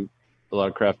 They do a lot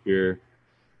of craft beer.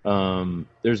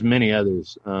 There's many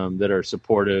others that are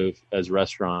supportive as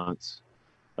restaurants.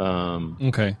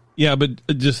 Okay, yeah, but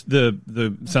just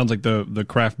the sounds like the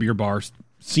craft beer bar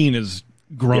scene has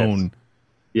grown,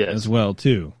 as well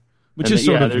too, which is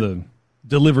sort of the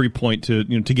delivery point to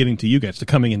to getting to you guys, to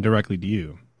coming in directly to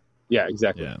you. Yeah,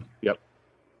 exactly. Yeah. Yep.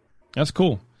 That's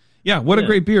cool. Yeah, what a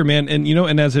great beer, man. And,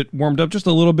 and as it warmed up just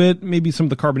a little bit, maybe some of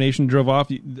the carbonation drove off,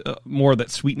 more of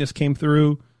that sweetness came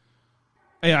through.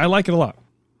 Yeah, I like it a lot.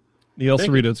 The El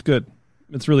Cerrito, it's good.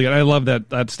 It's really good. I love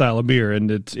that style of beer, and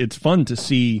it's fun to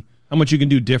see how much you can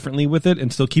do differently with it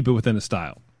and still keep it within a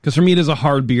style. Because for me, it is a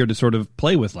hard beer to sort of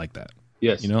play with like that.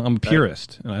 Yes. I'm a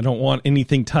purist, and I don't want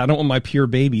anything, I don't want my pure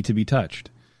baby to be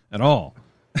touched at all.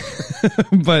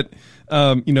 But,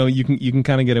 you can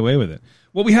kind of get away with it.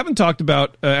 What we haven't talked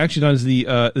about actually Don,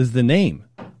 is the name.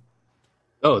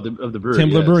 Oh, of the brewery.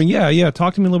 Temblor Brewing. Yeah.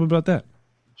 Talk to me a little bit about that.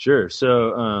 Sure.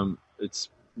 So it's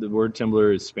the word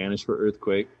Temblor is Spanish for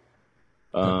earthquake.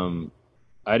 I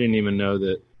didn't even know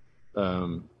that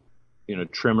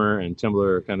trimmer and Temblor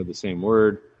are kind of the same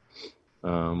word.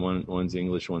 One's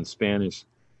English, one's Spanish.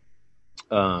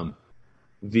 There's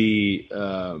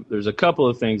a couple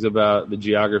of things about the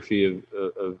geography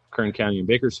of Kern County and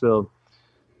Bakersfield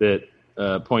that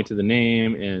point to the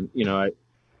name, and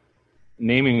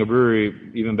naming a brewery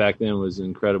even back then was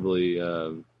incredibly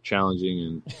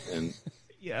challenging and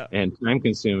and time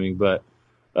consuming. But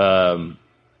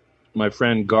my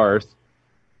friend Garth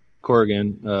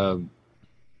Corrigan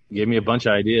gave me a bunch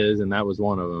of ideas, and that was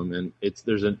one of them. And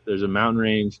there's a mountain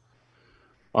range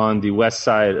on the west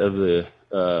side of the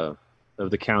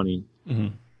county. Mm-hmm.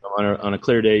 On a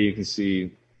clear day, you can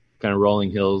see kind of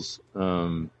rolling hills.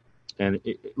 And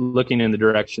looking in the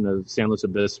direction of San Luis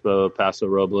Obispo, Paso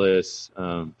Robles,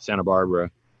 Santa Barbara.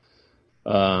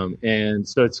 And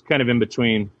so it's kind of in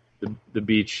between the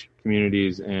beach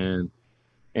communities and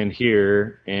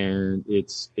here, and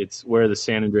it's where the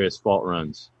San Andreas Fault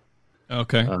runs.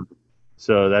 Okay.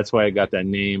 So that's why I got that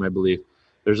name, I believe.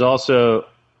 There's also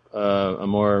a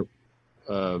more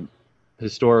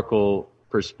historical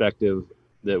perspective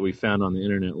that we found on the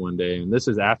internet one day, and this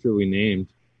is after we named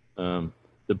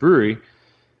the brewery.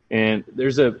 And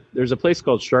there's a place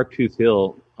called Sharktooth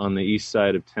Hill on the east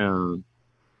side of town.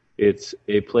 It's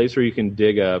a place where you can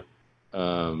dig up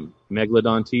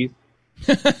megalodon teeth.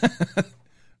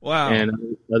 Wow.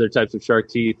 And other types of shark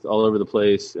teeth all over the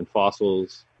place, and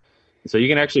fossils. So you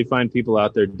can actually find people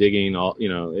out there digging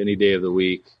any day of the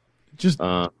week. Just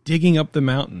digging up the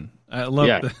mountain. I love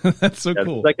that. That's so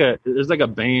cool. There's like a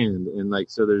band, and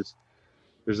so there's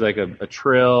like a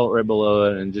trail right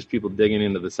below it, and just people digging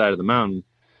into the side of the mountain.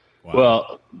 Wow.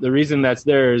 Well, the reason that's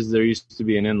there is there used to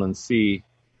be an inland sea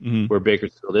where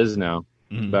Bakersfield is now,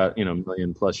 about a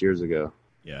million plus years ago.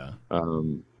 Yeah.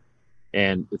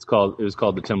 And it was called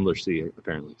the Temblor Sea,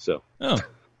 apparently. So. Oh.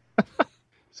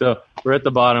 So we're at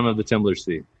the bottom of the Temblor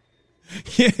Sea.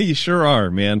 Yeah, you sure are,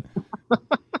 man.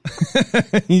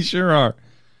 You sure are.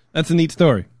 That's a neat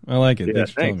story. I like it. Yeah,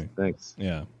 thanks.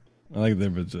 Yeah, I like there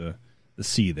was the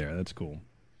sea there. That's cool.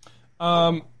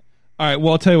 All right.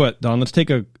 Well, I'll tell you what, Don. Let's take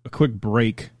a quick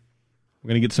break. We're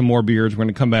going to get some more beers. We're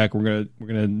going to come back. We're going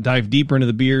to dive deeper into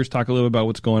the beers, talk a little bit about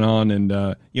what's going on, and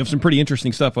you have some pretty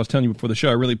interesting stuff. I was telling you before the show.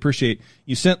 I really appreciate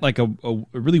you sent like a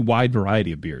really wide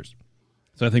variety of beers.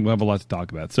 So I think we'll have a lot to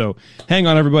talk about. So hang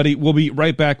on, everybody. We'll be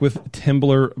right back with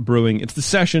Temblor Brewing. It's the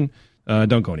session.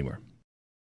 Don't go anywhere.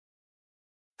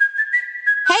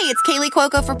 Hey, it's Kaylee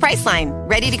Cuoco for Priceline.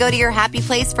 Ready to go to your happy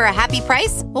place for a happy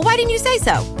price? Well, why didn't you say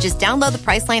so? Just download the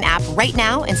Priceline app right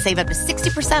now and save up to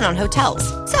 60% on hotels.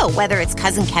 So whether it's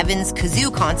Cousin Kevin's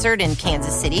Kazoo Concert in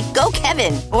Kansas City, go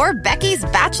Kevin, or Becky's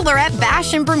Bachelorette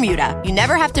Bash in Bermuda, you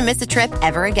never have to miss a trip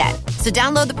ever again. So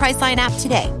download the Priceline app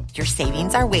today. Your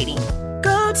savings are waiting.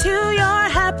 Go to your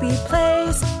happy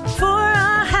place for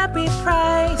a happy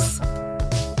price.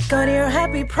 Go to your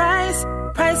happy price,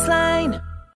 Priceline.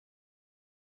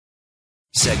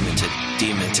 Segmented,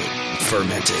 demented,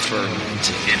 fermented.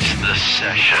 It's the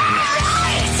session.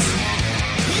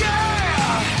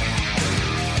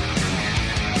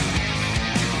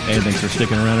 Hey, thanks for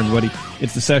sticking around, everybody.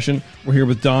 It's the session. We're here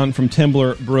with Don from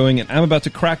Temblor Brewing, and I'm about to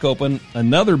crack open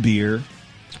another beer.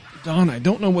 Don, I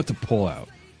don't know what to pull out.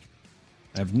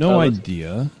 I have no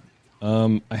idea.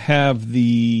 I have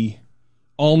the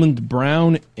almond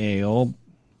brown ale,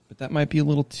 but that might be a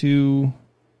little too...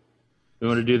 We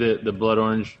want to do the blood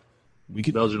orange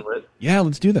Belgian wit? Yeah,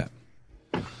 let's do that.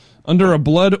 Under a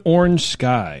blood orange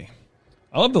sky.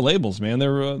 I love the labels, man.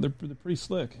 They're pretty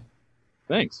slick.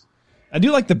 Thanks. I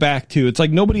do like the back, too. It's like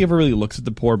nobody ever really looks at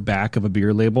the poor back of a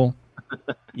beer label.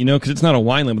 Because it's not a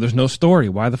wine label. There's no story.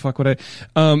 Why the fuck would I?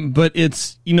 But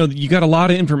it's, you got a lot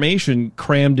of information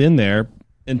crammed in there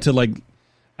into, like,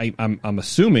 I'm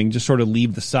assuming, just sort of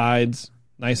leave the sides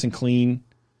nice and clean.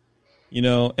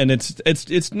 And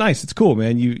it's nice. It's cool,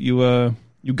 man. You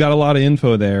got a lot of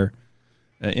info there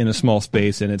in a small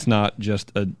space, and it's not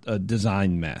just a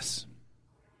design mess.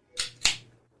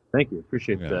 Thank you.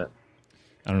 Appreciate that.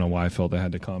 I don't know why I felt I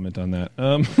had to comment on that.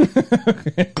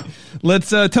 Okay. Let's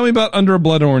tell me about Under a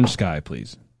Blood Orange Sky,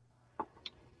 please.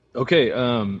 Okay.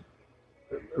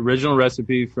 Original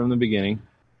recipe from the beginning.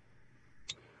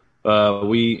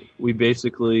 We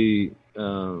basically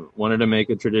wanted to make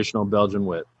a traditional Belgian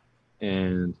wit.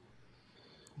 And,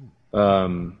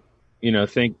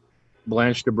 think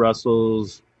Blanche de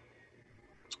Brussels.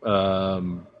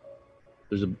 There's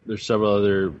several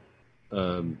other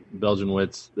Belgian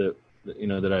wits that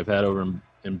I've had over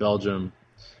in Belgium.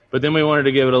 But then we wanted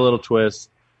to give it a little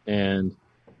twist. And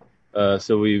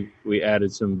so we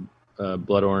added some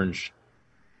blood orange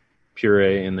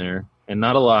puree in there. And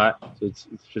not a lot. So it's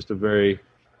just a very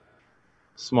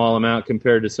small amount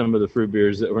compared to some of the fruit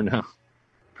beers that we're now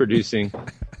producing.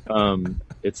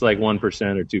 It's like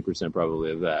 1% or 2%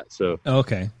 probably of that. So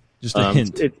okay, just a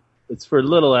hint. It's for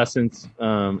little essence,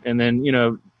 and then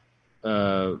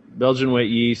Belgian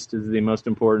wheat yeast is the most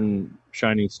important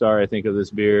shining star, I think, of this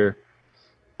beer.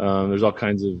 There's all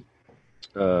kinds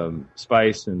of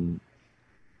spice and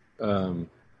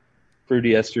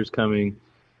fruity esters coming.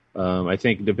 I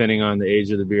think depending on the age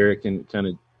of the beer, it can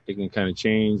kind of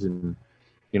change, and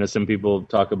some people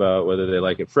talk about whether they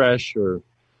like it fresh or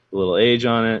a little age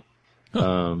on it.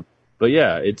 But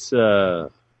yeah, it's that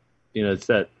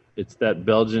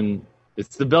Belgian,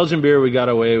 it's the Belgian beer we got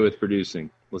away with producing.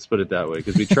 Let's put it that way,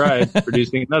 because we tried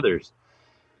producing others,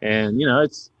 and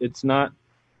it's not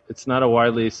a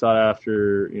widely sought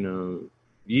after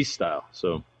yeast style.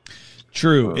 So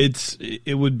true,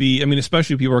 it would be. I mean,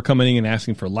 especially if people are coming in and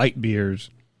asking for light beers,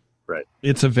 right?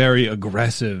 It's a very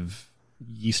aggressive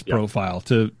yeast profile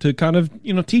to kind of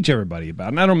teach everybody about.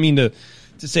 And I don't mean to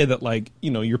say that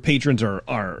your patrons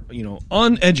are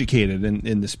uneducated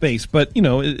in the space, but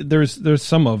there's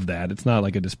some of that. It's not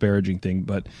like a disparaging thing,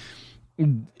 but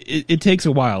it takes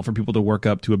a while for people to work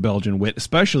up to a Belgian wit,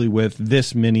 especially with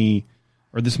this many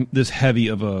or this heavy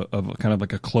of a kind of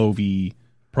like a clovey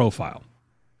profile.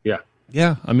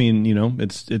 Yeah. I mean,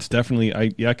 it's definitely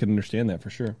I can understand that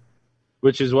for sure.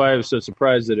 Which is why I was so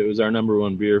surprised that it was our number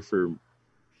one beer for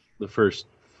the first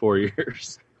 4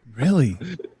 years. Really?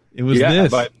 It was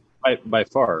this? By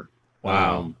far.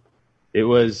 Wow.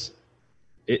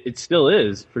 It still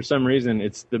is. For some reason,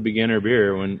 it's the beginner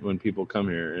beer when people come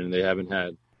here and they haven't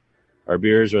had our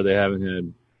beers or they haven't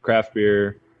had craft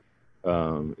beer.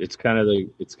 It's kind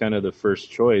of the first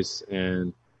choice,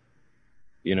 and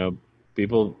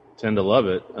people tend to love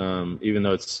it, even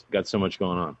though it's got so much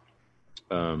going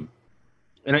on.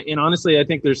 And honestly, I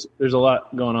think there's a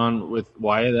lot going on with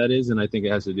why that is, and I think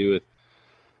it has to do with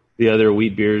the other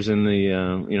wheat beers and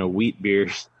the wheat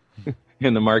beers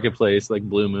in the marketplace, like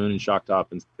Blue Moon and Shock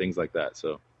Top and things like that.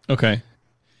 So okay,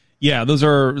 yeah, those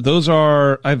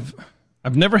are I've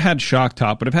never had Shock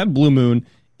Top, but I've had Blue Moon.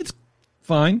 It's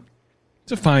fine.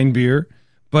 It's a fine beer,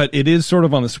 but it is sort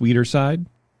of on the sweeter side.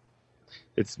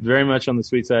 It's very much on the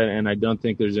sweet side, and I don't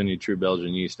think there's any true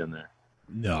Belgian yeast in there.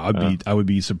 No, I would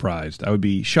be surprised. I would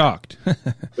be shocked.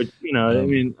 But I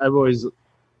mean,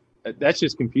 that's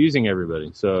just confusing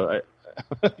everybody. So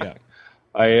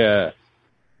I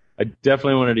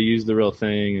definitely wanted to use the real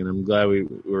thing, and I'm glad we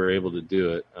were able to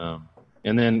do it.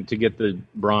 And then to get the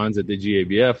bronze at the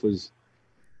GABF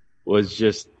was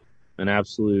just an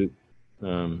absolute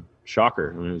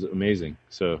shocker. I mean, it was amazing.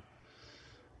 So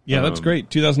yeah, that's great.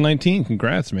 2019.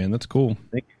 Congrats, man. That's cool.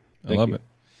 Thank you. I love it.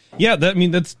 Yeah,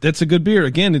 that's a good beer.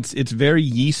 Again, it's very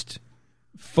yeast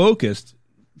focused,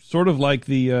 sort of like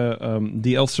the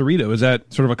El Cerrito. Is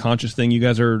that sort of a conscious thing? You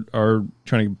guys are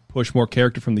trying to push more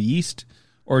character from the yeast,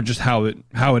 or just how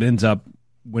it ends up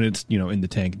when it's in the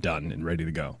tank, done and ready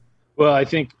to go? Well, I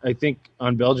think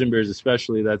on Belgian beers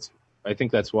especially, I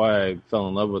think that's why I fell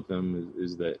in love with them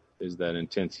is that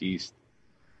intense yeast.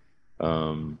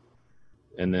 And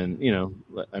then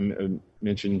I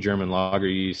mentioned German lager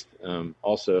yeast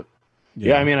also.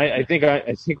 Yeah, I mean I think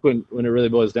when it really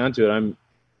boils down to it,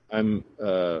 I'm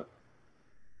a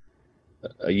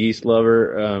yeast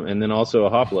lover and then also a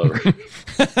hop lover.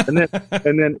 and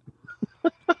then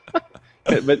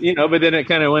but then it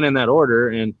kind of went in that order,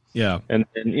 and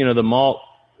the malt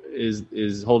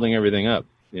is holding everything up.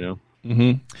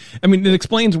 Mm-hmm. I mean, it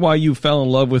explains why you fell in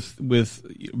love with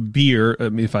beer, I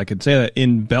mean, if I could say that,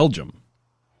 in Belgium.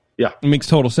 Yeah. It makes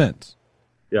total sense.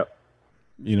 Yep.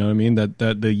 You know what I mean? That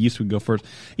the yeast would go first.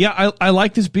 Yeah, I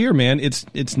like this beer, man.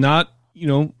 It's not,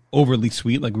 overly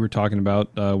sweet like we were talking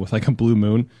about with like a Blue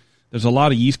Moon. There's a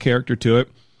lot of yeast character to it.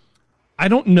 I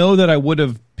don't know that I would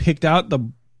have picked out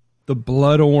the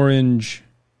blood orange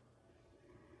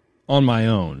on my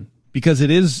own, because it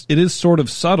is sort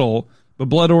of subtle, but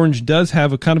blood orange does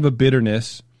have a kind of a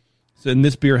bitterness. And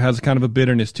this beer has kind of a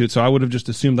bitterness to it. So I would have just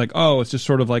assumed like, oh, it's just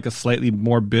sort of like a slightly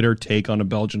more bitter take on a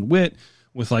Belgian wit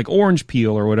with like orange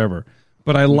peel or whatever.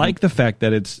 But I like the fact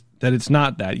that it's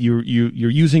not that. You're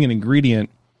using an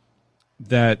ingredient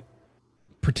that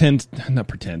not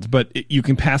pretends, but you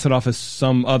can pass it off as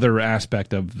some other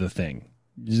aspect of the thing.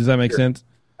 Does that make sense?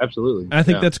 Absolutely. And I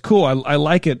think that's cool. I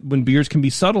like it when beers can be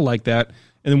subtle like that.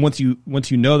 And then once you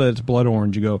know that it's blood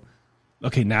orange, you go,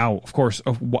 okay, now, of course,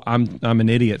 I'm an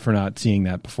idiot for not seeing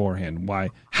that beforehand. Why?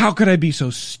 How could I be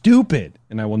so stupid?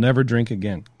 And I will never drink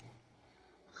again.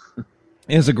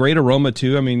 It has a great aroma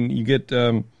too. I mean, you get,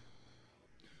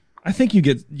 I think you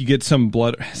get some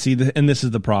blood. See, and this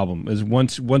is the problem: is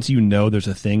once you know there's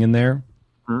a thing in there,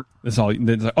 that's all.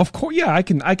 Of course, yeah, I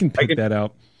can pick that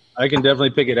out. I can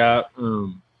definitely pick it out.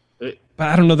 But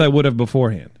I don't know that I would have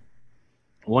beforehand.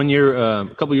 One year,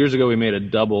 a couple years ago, we made a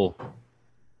double.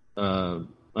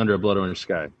 Under a blood orange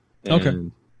sky. And okay.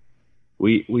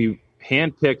 We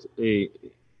handpicked a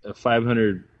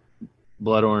 500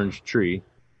 blood orange tree,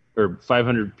 or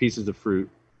 500 pieces of fruit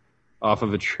off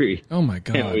of a tree. Oh my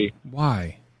God.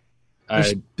 Why?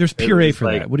 There's puree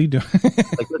for that. What are you doing?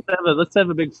 Like, let's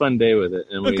have a big fun day with it.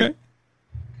 And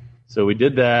so we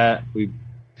did that. We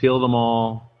peeled them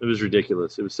all. It was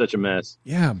ridiculous. It was such a mess.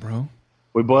 Yeah, bro.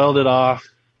 We boiled it off.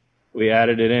 We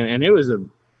added it in, and it was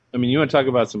you want to talk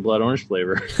about some blood orange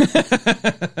flavor.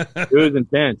 It was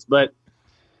intense, but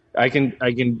I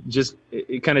can just,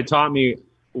 it kind of taught me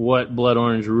what blood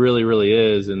orange really, really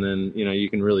is. And then, you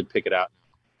can really pick it out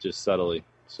just subtly.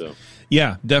 So,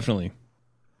 yeah, definitely.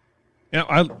 Yeah.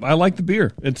 I like the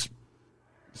beer. It's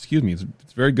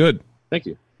very good. Thank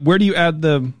you. Where do you add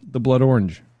the blood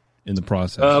orange in the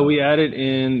process? We add it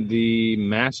in the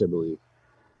mash, I believe.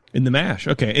 In the mash.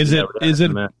 Okay. Is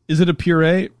it a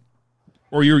puree?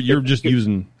 Or you're just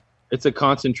using... It's a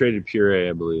concentrated puree,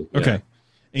 I believe. Yeah. Okay.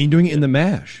 And you're doing it in the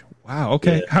mash. Wow,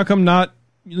 okay. Yeah. How come not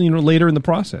later in the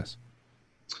process?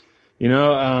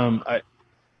 I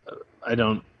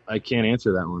can't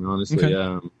answer that one, honestly.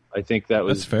 Okay. I think that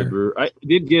was fair. The brewer. I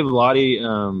did give Lottie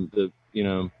the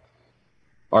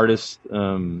artist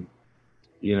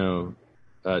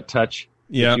touch,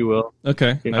 if you will.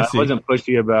 Okay. I wasn't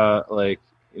pushy about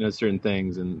certain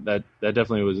things, and that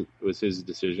definitely was his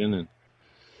decision. And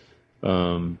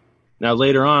now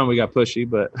later on we got pushy,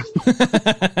 but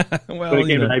when it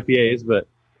came to IPAs, but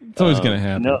it's always going to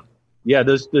happen. No, yeah,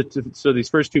 so these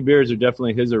first two beers are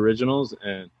definitely his originals,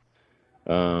 and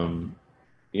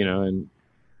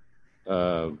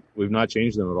we've not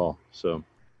changed them at all. So,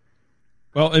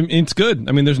 well, it's good.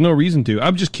 I mean, there's no reason to.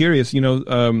 I'm just curious.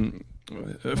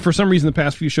 For some reason, the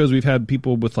past few shows we've had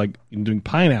people with doing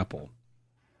pineapple.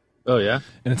 Oh yeah,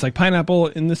 and it's like pineapple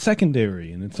in the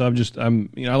secondary, and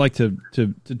I like to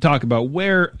talk about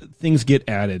where things get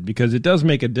added, because it does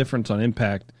make a difference on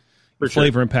impact.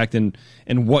 flavor impact and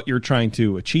what you're trying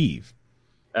to achieve.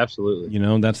 Absolutely. You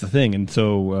know, that's the thing. And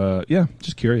so,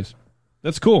 just curious.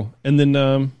 That's cool. And then,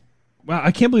 wow,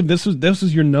 I can't believe this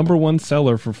was your number one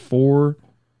seller for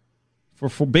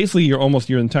basically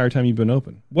your entire time you've been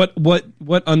open. What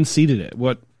unseated it?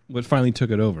 What finally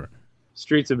took it over?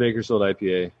 Streets of Bakersfield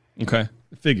IPA. Okay.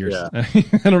 Figures. Yeah.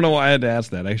 I don't know why I had to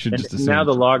ask that. I should just assume. Now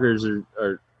the lagers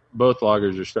are both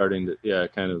lagers are starting to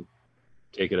kind of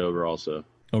take it over also.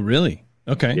 Oh, really?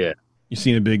 Okay. Yeah. You've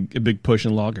seen a big push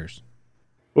in lagers.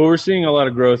 Well, we're seeing a lot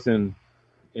of growth in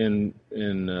both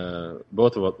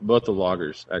the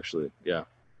lagers actually. Yeah.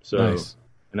 So, nice.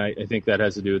 And I think that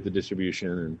has to do with the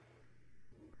distribution,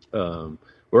 and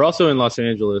we're also in Los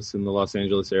Angeles, in the Los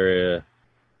Angeles area,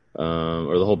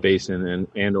 or the whole basin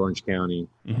and Orange County,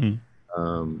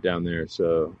 down there.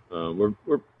 So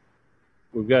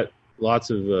we've got lots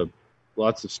of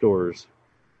stores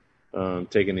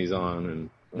taking these on, and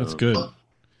that's good.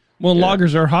 Well,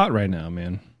 lagers are hot right now,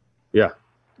 man. Yeah.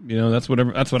 You know, that's what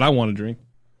I want to drink.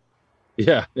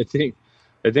 Yeah, I think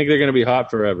they're going to be hot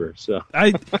forever. So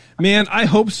I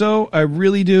hope so. I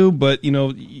really do. But you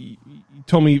know, you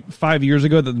told me 5 years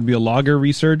ago that there'd be a lager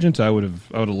resurgence. I would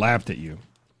have laughed at you.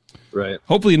 Right.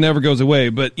 Hopefully it never goes away.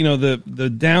 But you know, the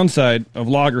downside of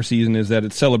lager season is that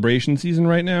it's celebration season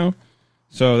right now.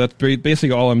 So that's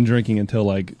basically all I'm drinking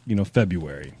until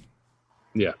February.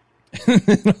 Yeah.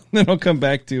 Then I'll come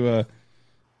back to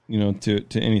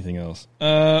to anything else.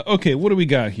 Okay, what do we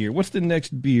got here? What's the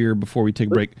next beer before we take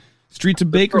a break? Streets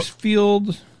of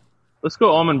Bakersfield. Let's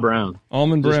go Almond Brown.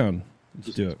 Almond Brown.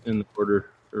 Let's do it. In the order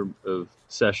of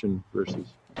session versus.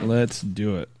 Let's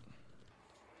do it.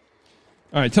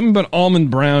 All right, tell me about Almond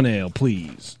Brown Ale,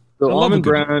 please. So Almond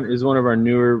Brown is one of our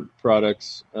newer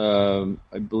products. I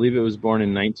believe it was born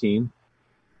in 19.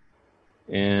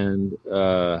 And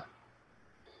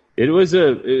it was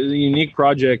a unique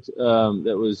project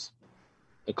that was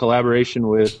a collaboration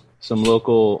with some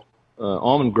local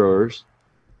almond growers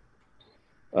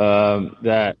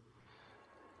that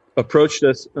approached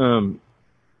us, and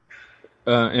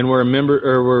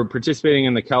we're participating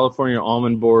in the California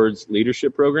Almond Board's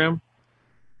leadership program.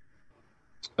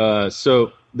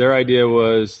 So their idea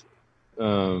was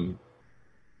to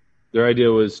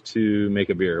make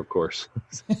a beer, of course.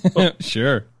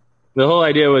 Sure. The whole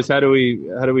idea was how do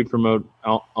we promote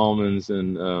almonds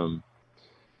and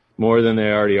more than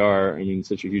they already are. I mean,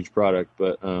 such a huge product,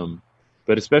 but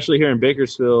especially here in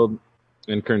Bakersfield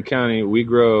and Kern County, we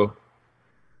grow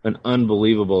an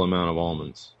unbelievable amount of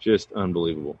almonds, just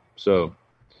unbelievable. So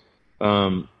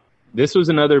this was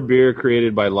another beer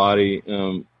created by Lottie,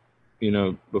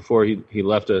 before he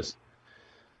left us,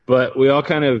 but we all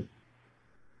kind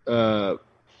of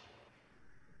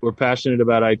were passionate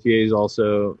about IPAs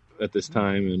also at this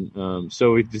time, and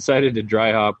so we decided to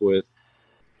dry hop with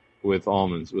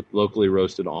almonds, with locally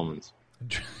roasted almonds.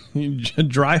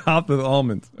 Dry hop with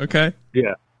almonds. Okay.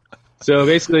 Yeah. So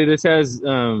basically, this has.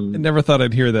 I never thought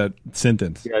I'd hear that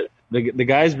sentence. Yeah. The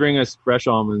guys bring us fresh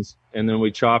almonds, and then we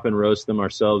chop and roast them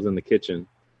ourselves in the kitchen,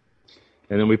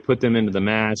 and then we put them into the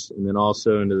mash, and then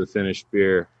also into the finished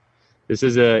beer. This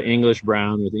is a English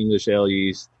brown with English ale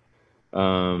yeast.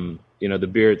 The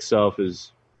beer itself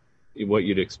is what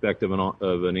you'd expect of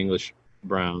an English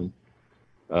brown,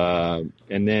 and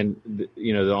then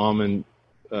the almond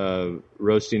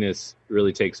roastiness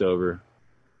really takes over.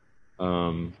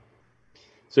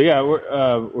 So yeah,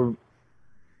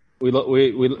 we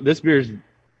this beer's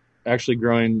actually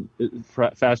growing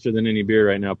faster than any beer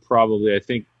right now. Probably, I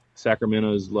think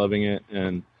Sacramento's loving it,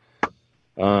 and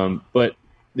but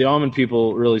the almond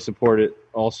people really support it.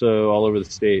 Also, all over the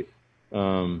state.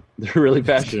 They're really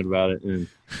passionate about it. And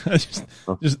I just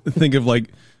think of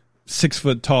 6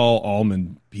 foot tall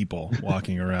almond people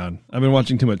walking around. I've been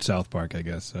watching too much South Park, I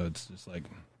guess. So it's just like,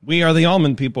 we are the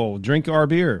almond people. Drink our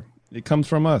beer. It comes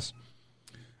from us.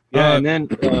 Yeah, and then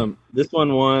this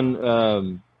one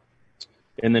won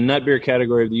in the nut beer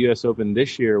category of the U.S. Open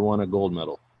this year. Won a gold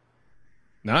medal.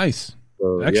 Nice.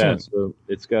 So, excellent. Yeah, so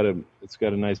it's got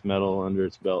a nice medal under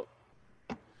its belt.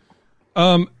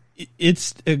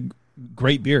 It's a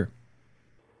great beer,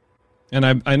 and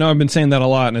I know I've been saying that a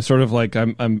lot, and it's sort of like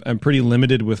I'm pretty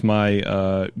limited with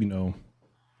my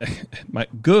my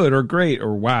good or great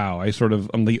or wow.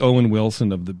 I'm the Owen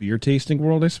Wilson of the beer tasting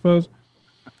world, I suppose.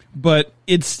 But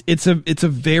it's a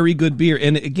very good beer,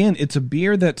 and again, it's a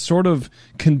beer that sort of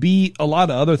can be a lot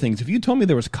of other things. If you told me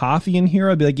there was coffee in here,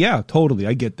 I'd be like, yeah, totally,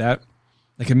 I get that.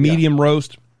 Like a medium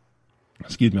roast.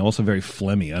 Excuse me, I'm also very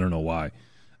phlegmy. I don't know why.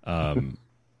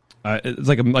 It's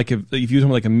if you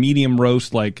told me a medium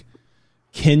roast,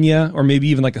 Kenya or maybe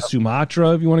even like a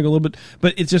Sumatra if you want to go a little bit.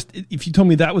 But it's just, if you told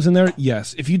me that was in there,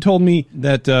 yes. If you told me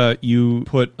that you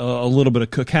put a little bit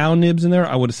of cacao nibs in there,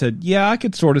 I would have said, yeah, I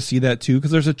could sort of see that too,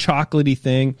 because there's a chocolatey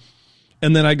thing.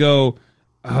 And then I go,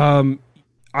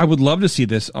 I would love to see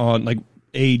this on like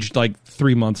aged like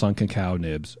 3 months on cacao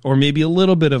nibs, or maybe a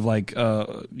little bit of like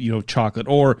chocolate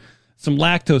or some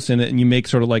lactose in it, and you make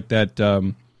sort of like that.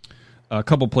 A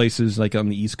couple places like on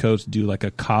the East Coast do like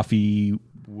a coffee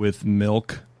with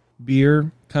milk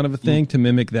beer kind of a thing to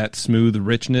mimic that smooth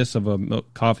richness of a milk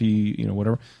coffee,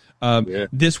 whatever.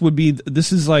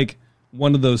 This is like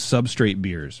one of those substrate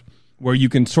beers where you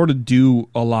can sort of do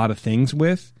a lot of things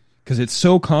with, because it's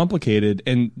so complicated,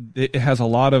 and it has a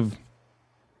lot of,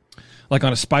 like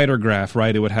on a spider graph,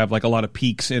 right? It would have like a lot of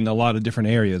peaks in a lot of different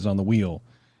areas on the wheel,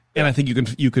 and I think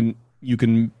you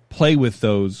can play with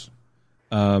those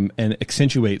and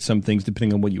accentuate some things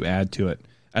depending on what you add to it.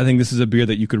 I think this is a beer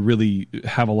that you could really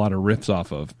have a lot of riffs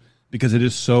off of, because it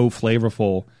is so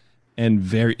flavorful and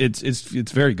it's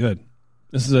very good.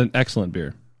 This is an excellent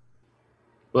beer.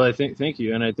 Well, thank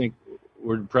you, and I think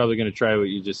we're probably going to try what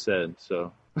you just said.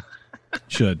 So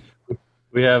should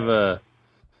we have a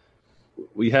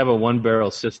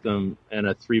 1-barrel system and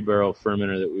a 3-barrel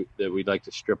fermenter that we'd like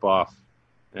to strip off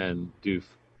and do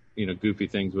goofy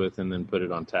things with, and then put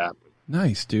it on tap.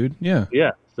 Nice, dude. Yeah.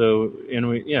 Yeah. So, and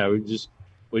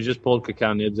we just pulled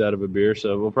cacao nibs out of a beer,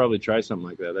 so we'll probably try something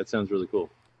like that. That sounds really cool.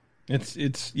 This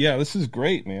is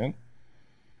great, man.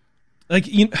 Like,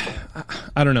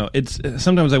 I don't know. It's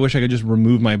sometimes I wish I could just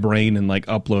remove my brain and like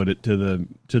upload it to the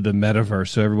metaverse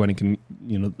so everybody can,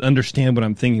 understand what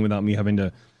I'm thinking without me having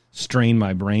to strain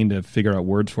my brain to figure out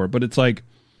words for it. But it's like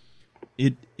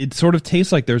it sort of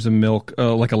tastes like there's a milk,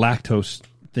 like a lactose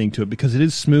thing to it, because it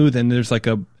is smooth, and there's like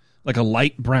a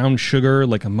light brown sugar,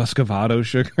 like a muscovado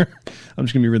sugar. I'm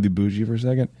just gonna be really bougie for a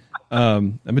second.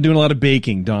 I've been doing a lot of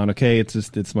baking, Don. Okay,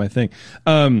 it's my thing.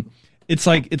 It's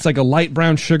like a light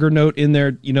brown sugar note in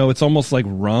there. It's almost like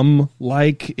rum,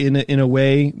 like in a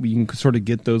way. You can sort of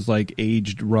get those like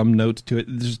aged rum notes to it.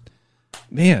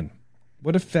 Man,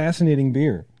 what a fascinating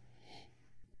beer.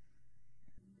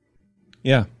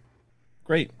 Yeah,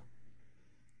 great.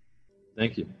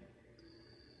 Thank you.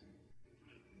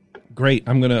 Great.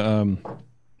 I'm gonna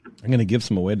give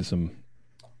some away to some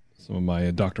of my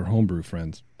Dr. Homebrew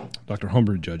friends, Dr.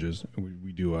 Homebrew judges.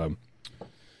 We do a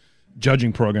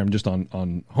judging program just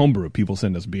on homebrew. People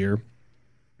send us beer,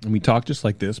 and we talk just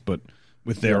like this, but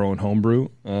with their own homebrew,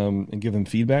 and give them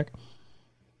feedback.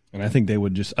 And I think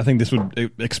this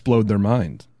would explode their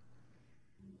mind.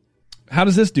 How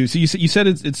does this do? So you said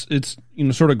it's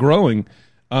sort of growing,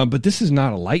 but this is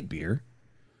not a light beer.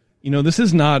 This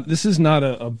is not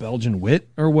a Belgian wit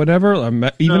or whatever,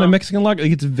 even a Mexican lager.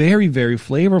 It's very, very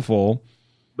flavorful.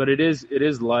 But it is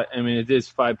light. I mean, it is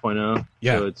 5.0.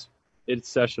 Yeah. So it's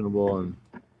sessionable, and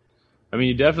I mean,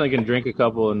 you definitely can drink a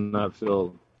couple and not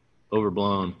feel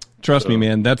overblown. Trust me,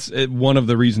 man. That's one of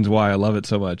the reasons why I love it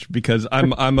so much, because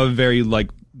I'm a very like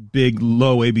big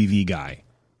low ABV guy.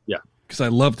 Yeah. Because I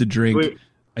love to drink.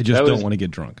 I just don't want to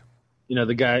get drunk.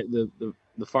 The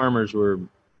farmers were,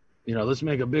 let's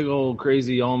make a big old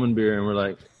crazy almond beer, and we're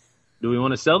like, do we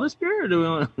want to sell this beer, or do we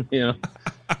want,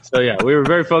 So yeah, we were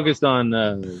very focused on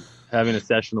having a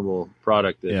sessionable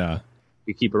product that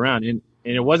we keep around, and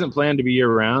it wasn't planned to be year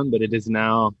round, but it has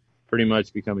now pretty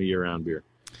much become a year round beer.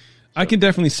 So. I can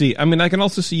definitely see. I mean, I can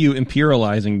also see you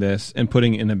imperializing this and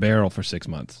putting it in a barrel for 6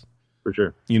 months. For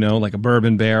sure. Like a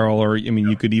bourbon barrel, or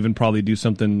you could even probably do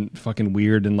something fucking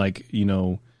weird and like,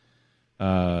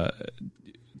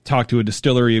 talk to a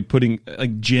distillery, putting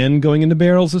like gin going into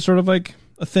barrels is sort of like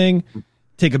a thing.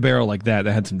 Take a barrel like that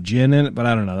had some gin in it, but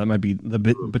I don't know. That might be the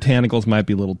botanicals might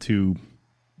be a little too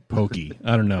pokey.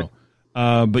 I don't know.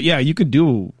 But yeah, you could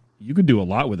do a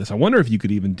lot with this. I wonder if you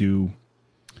could even do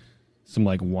some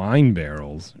like wine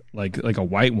barrels, like a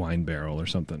white wine barrel or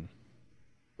something.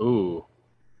 Ooh.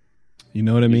 You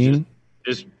know what I mean?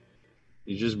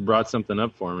 You just brought something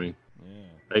up for me. Yeah.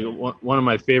 Like one of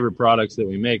my favorite products that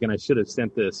we make, and I should have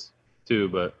sent this too,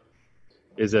 but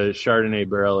is a Chardonnay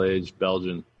barrel-aged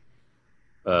Belgian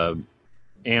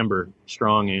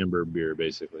strong amber beer,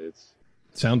 basically.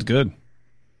 Sounds good.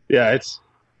 Yeah, it's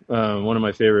one of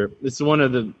my favorite. It's one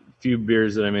of the few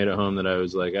beers that I made at home that I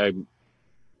was like, I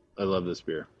love this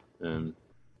beer. The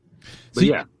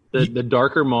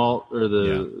darker malt or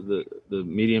the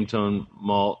medium tone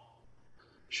malt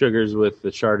sugars with the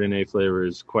Chardonnay flavor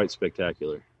is quite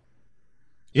spectacular.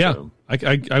 Yeah, so.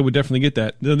 I would definitely get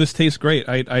that. This tastes great.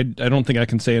 I don't think I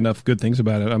can say enough good things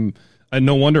about it.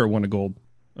 No wonder it won a gold.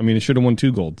 I mean, it should have won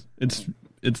 2 golds. It's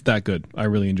that good. I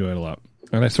really enjoy it a lot.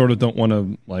 And I sort of don't want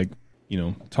to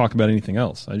talk about anything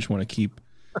else. I just want to keep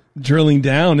drilling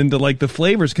down into like the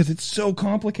flavors because it's so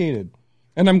complicated.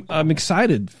 And I'm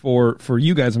excited for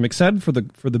you guys. I'm excited for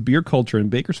the beer culture in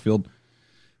Bakersfield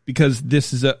because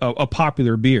this is a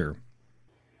popular beer.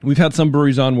 We've had some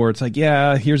breweries on where it's like,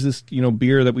 yeah, here's this,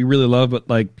 beer that we really love, but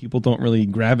like people don't really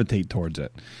gravitate towards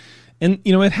it. And,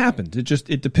 it happens.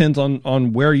 It depends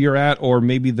on where you're at, or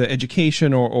maybe the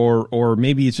education, or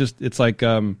maybe it's like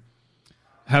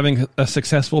having a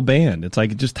successful band. It's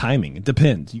like just timing. It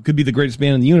depends. You could be the greatest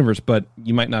band in the universe, but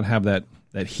you might not have that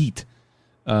heat.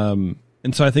 And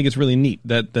so I think it's really neat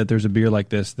that there's a beer like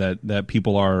this that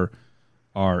people are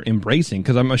embracing,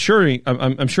 because I'm sure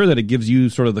that it gives you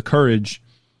sort of the courage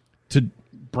to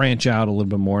branch out a little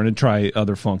bit more and to try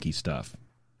other funky stuff.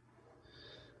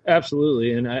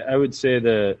 Absolutely. And I would say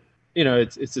that,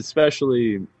 it's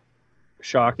especially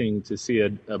shocking to see a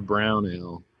brown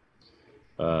ale,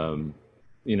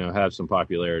 have some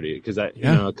popularity. Because a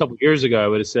couple of years ago, I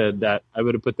would have said that I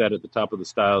would have put that at the top of the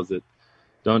styles that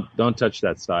don't touch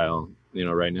that style,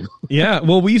 right now. Yeah.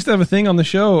 Well, we used to have a thing on the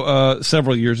show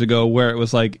several years ago where it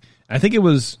was like, I think it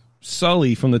was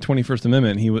Sully from the 21st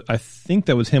Amendment. I think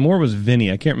that was him, or it was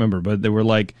Vinny. I can't remember, but they were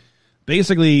like,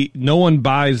 basically no one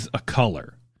buys a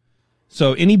color.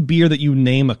 So any beer that you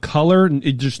name a color,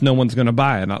 no one's going to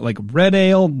buy it. Not like red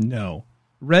ale, no.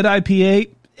 Red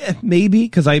IPA, maybe,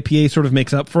 because IPA sort of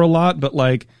makes up for a lot. But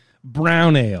like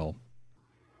brown ale,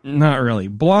 not really.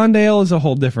 Blonde ale is a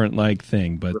whole different like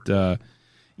thing. But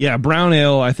brown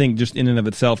ale, I think just in and of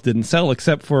itself didn't sell,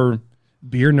 except for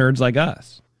beer nerds like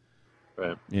us.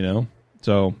 Right.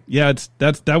 So yeah,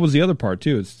 that was the other part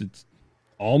too. It's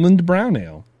almond brown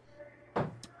ale.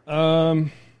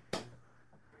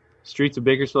 Streets of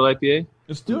Bakersfield IPA?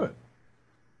 Let's do it.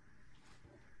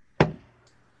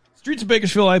 Streets of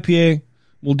Bakersfield IPA.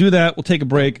 We'll do that. We'll take a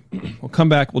break. We'll come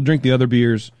back. We'll drink the other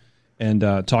beers and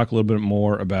talk a little bit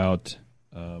more about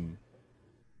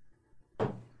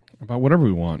whatever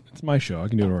we want. It's my show. I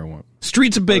can do whatever I want.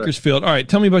 Streets of Bakersfield. All right.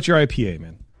 Tell me about your IPA,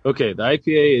 man. Okay. The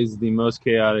IPA is the most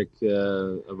chaotic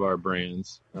of our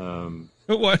brands.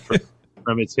 What?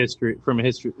 From its history, from a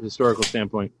historical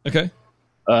standpoint. Okay.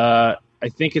 I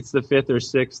think it's the 5th or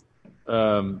 6th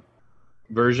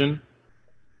version.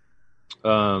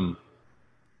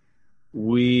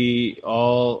 We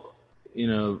all,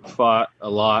 fought a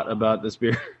lot about this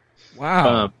beer.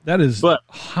 Wow. That is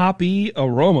hoppy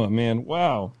aroma, man.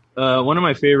 Wow. One of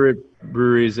my favorite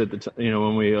breweries at the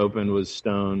when we opened was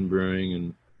Stone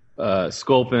Brewing, and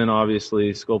Sculpin,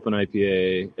 obviously, Sculpin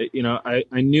IPA.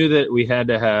 I knew that we had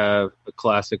to have a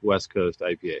classic West Coast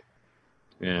IPA.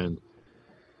 And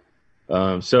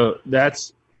so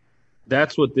that's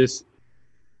what this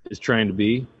is trying to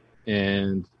be,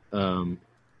 and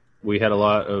we had a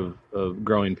lot of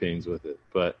growing pains with it.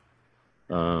 But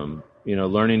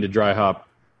learning to dry hop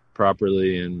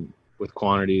properly and with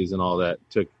quantities and all that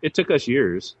took us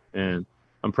years, and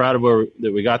I'm proud of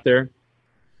that we got there.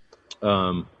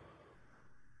 Our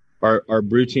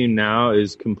brew team now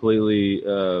is completely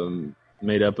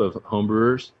made up of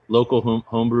homebrewers, local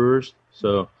homebrewers.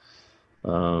 So.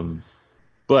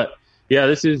 But yeah,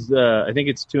 this is, I think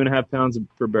it's 2.5 pounds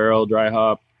per barrel dry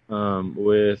hop,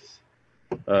 with,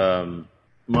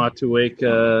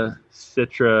 Motueka,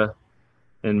 Citra,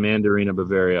 and Mandarina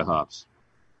Bavaria hops.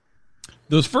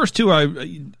 Those first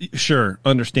two, sure,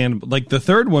 understandable. Like the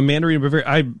third one, Mandarina Bavaria,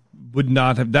 I would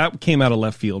not have, that came out of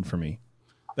left field for me.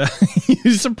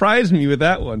 You surprised me with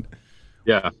that one.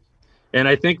 Yeah. And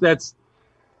I think that's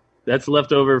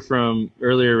left over from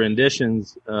earlier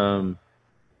renditions.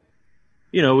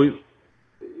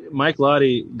 Mike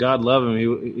Lottie, God love him,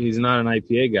 he's not an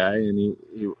IPA guy, and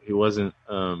he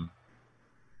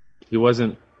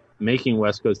wasn't making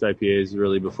West Coast IPAs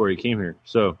really before he came here.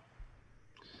 So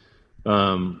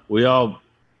we all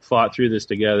fought through this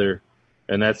together,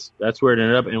 and that's where it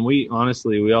ended up. And we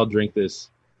all drink this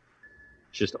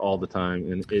just all the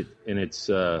time, and it's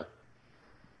our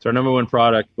number one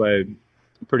product by a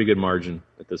pretty good margin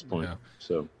at this point. Yeah.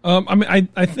 So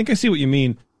I think I see what you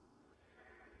mean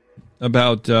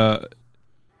about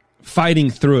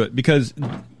fighting through it, because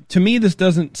to me this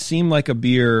doesn't seem like a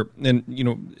beer, and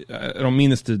I don't mean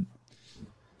this to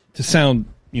sound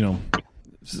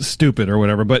stupid or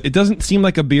whatever, but it doesn't seem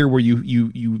like a beer where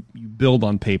you build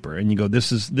on paper and you go,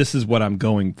 this is what I'm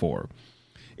going for.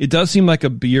 It does seem like a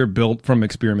beer built from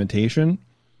experimentation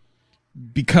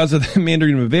because of the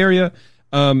Mandarina Bavaria.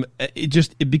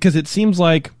 Because it seems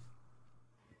like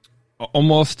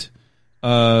almost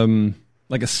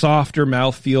like a softer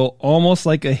mouthfeel, almost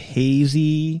like a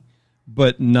hazy,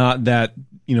 but not that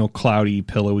cloudy,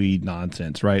 pillowy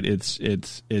nonsense, right? It's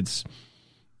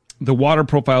the water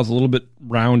profile is a little bit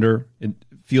rounder. It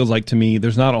feels like to me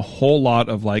there's not a whole lot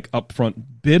of like upfront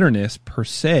bitterness per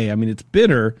se. I mean, it's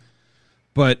bitter,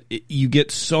 but you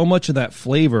get so much of that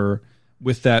flavor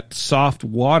with that soft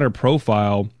water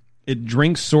profile. It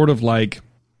drinks sort of like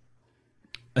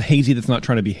a hazy that's not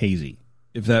trying to be hazy,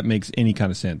 if that makes any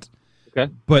kind of sense.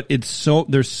 Okay. But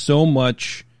there's so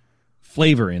much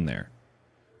flavor in there.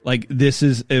 Like this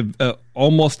is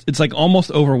it's like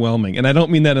almost overwhelming, and I don't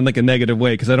mean that in like a negative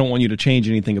way because I don't want you to change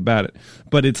anything about it.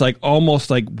 But it's like almost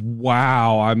like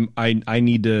wow, I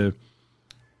need to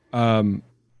I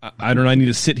don't know, I need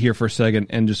to sit here for a second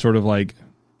and just sort of like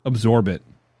absorb it,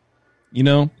 you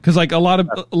know? Because like a lot of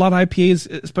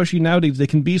IPAs, especially nowadays, they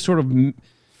can be sort of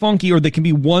funky, or they can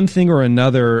be one thing or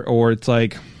another, or it's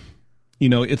like, you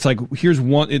know, it's like here's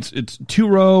one, it's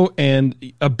 2-row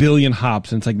and a billion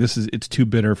hops, and it's like it's too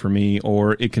bitter for me,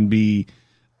 or it can be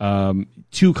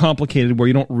too complicated where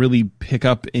you don't really pick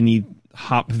up any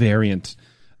hop variant.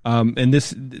 And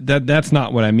that's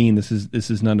not what I mean. This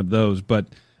is none of those, but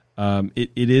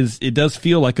it does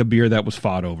feel like a beer that was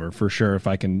fought over for sure. If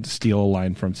I can steal a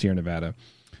line from Sierra Nevada,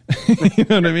 you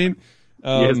know what I mean?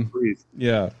 Yes, please.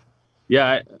 Yeah.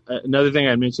 Yeah. Another thing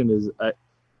I mentioned is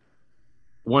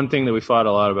one thing that we fought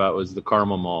a lot about was the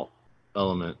caramel malt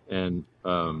element. And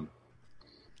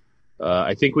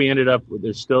I think we ended up with,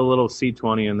 there's still a little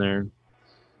C20 in there.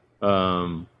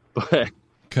 But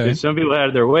if some people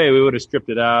had their way, we would have stripped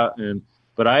it out.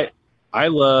 But I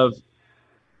love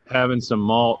having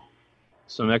some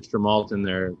extra malt in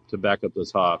there to back up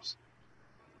those hops.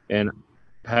 And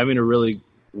having a really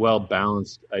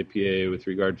well-balanced IPA with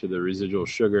regard to the residual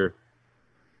sugar,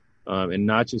 and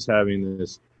not just having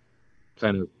this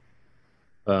kind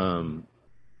of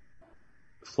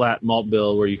flat malt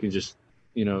bill where you can just,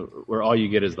 you know, where all you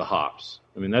get is the hops.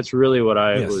 I mean, that's really what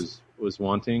I was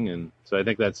wanting, and so I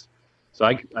think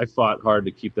I fought hard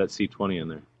to keep that C20 in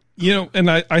there. You know, and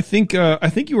I think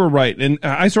you were right, and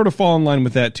I sort of fall in line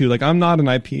with that too. Like, I'm not an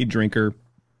IPA drinker.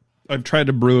 I've tried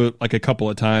to brew it like a couple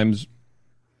of times,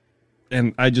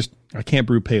 and I can't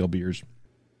brew pale beers.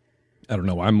 I don't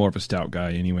know. I'm more of a stout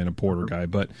guy anyway, and a porter guy,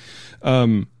 but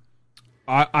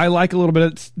I like a little bit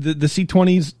of the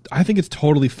C20s. I think it's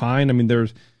totally fine. I mean,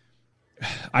 there's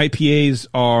IPAs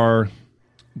are.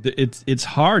 It's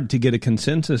hard to get a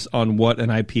consensus on what an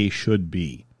IPA should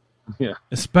be. Yeah.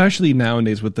 Especially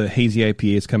nowadays with the hazy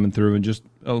IPAs coming through and just,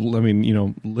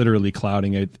 literally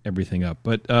clouding everything up.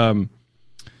 But I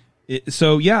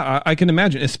can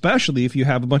imagine, especially if you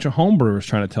have a bunch of homebrewers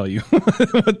trying to tell you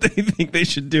what they think they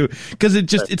should do, because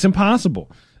it's impossible.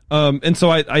 And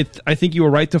so I think you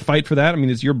were right to fight for that. I mean,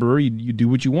 it's your brewery. You do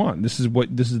what you want. This is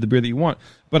the beer that you want.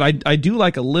 But I do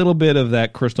like a little bit of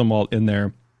that crystal malt in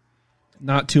there.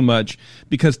 Not too much,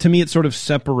 because to me it sort of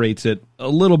separates it a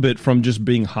little bit from just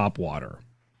being hop water.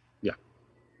 Yeah,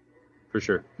 for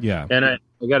sure. Yeah. And I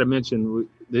got to mention,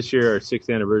 this year our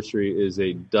 6th anniversary is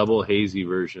a double hazy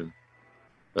version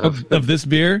of this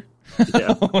beer.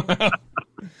 Yeah.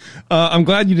 I'm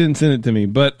glad you didn't send it to me,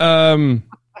 but no,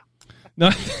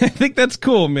 I think that's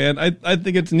cool, man. I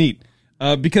think it's neat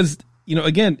because, you know,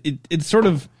 again, it's sort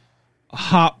of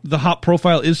the hop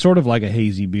profile is sort of like a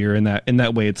hazy beer in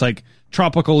that way. It's like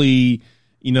tropically,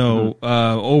 you know,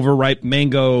 overripe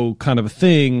mango kind of a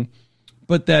thing.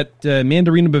 But that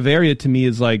Mandarina Bavaria to me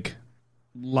is like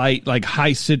light, like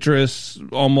high citrus,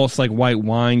 almost like white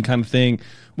wine kind of thing,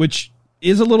 which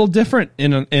is a little different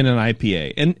in an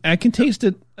IPA. And I can taste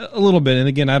it a little bit. And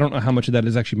again, I don't know how much of that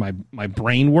is actually my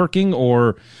brain working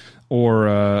or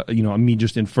me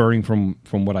just inferring from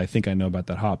what I think I know about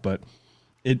that hop. But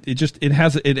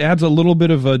it adds a little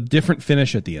bit of a different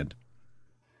finish at the end,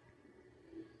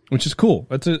 which is cool.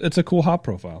 It's a cool hop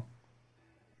profile.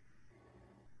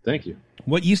 Thank you.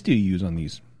 What yeast do you use on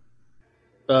these?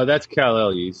 That's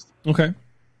Cal-El yeast. Okay.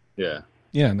 Yeah.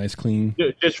 Yeah, nice clean.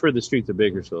 Just for the streets of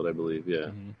Bakersfield, I believe. Yeah.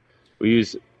 Mm-hmm. We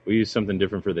use something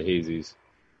different for the hazies.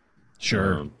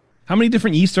 Sure. How many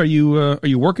different yeasts are you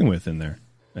working with in there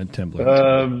at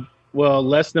Temblor? Well,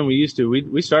 less than we used to.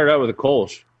 We started out with a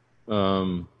Kolsch.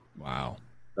 Wow.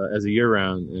 As a year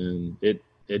round, and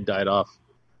it died off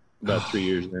about 3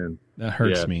 years in. That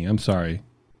hurts me. I'm sorry.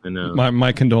 I know.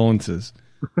 My condolences.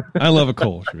 I love a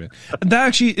Kolsch, man.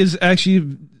 That is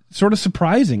actually sort of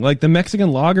surprising. Like the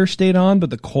Mexican lager stayed on,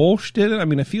 but the Kolsch didn't. I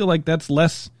mean, I feel like that's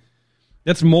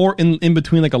more in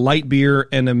between like a light beer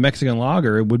and a Mexican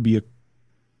lager. It would be a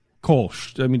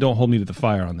Kolsch. I mean, don't hold me to the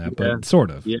fire on that, but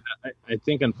sort of. Yeah, I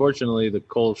think unfortunately the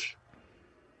Kolsch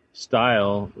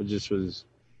style just was.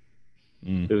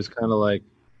 It was kind of like,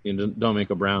 don't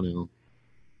make a brown ale.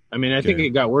 I mean, I think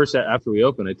it got worse after we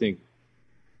opened. I think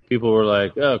people were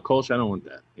like, "Oh, Kolsch, I don't want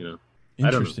that." You know,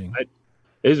 Interesting.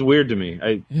 It was weird to me.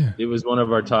 It was one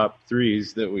of our top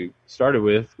 3s that we started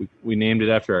with. We named it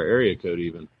after our area code,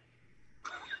 even.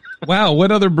 Wow,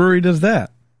 what other brewery does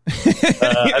that?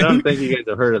 I don't think you guys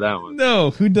have heard of that one.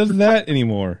 No, who does that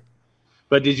anymore?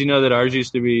 But did you know that ours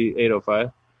used to be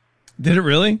 805? Did it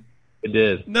really? It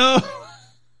did. No.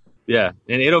 Yeah,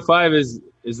 and 805 is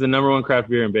the number 1 craft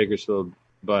beer in Bakersfield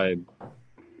by,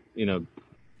 you know,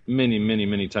 many, many,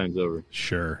 many times over.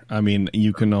 Sure. I mean,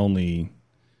 you can only,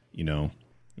 you know,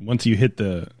 once you hit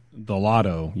the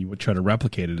lotto, you would try to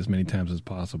replicate it as many times as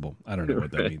possible. I don't know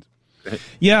what that means. Right.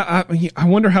 Yeah, I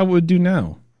wonder how it would do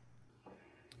now.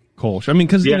 Kolsch. I mean,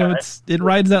 because you know it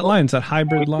rides that line. It's that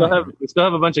hybrid line. We still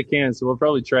have a bunch of cans, so we'll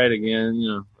probably try it again.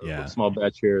 You know, a small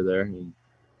batch here or there.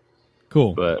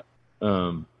 Cool. But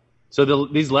so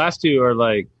these last 2 are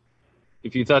like,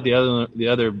 if you thought the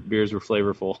other beers were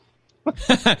flavorful.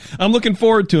 I'm looking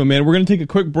forward to them, man. We're going to take a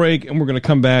quick break, and we're going to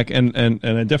come back, and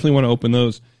I definitely want to open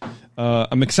those.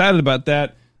 I'm excited about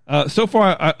that. So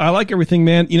far, I like everything,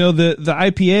 man. You know, the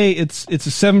IPA, it's a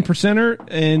 7%er,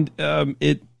 and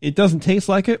it doesn't taste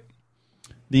like it.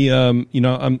 You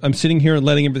know, I'm sitting here and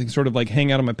letting everything sort of like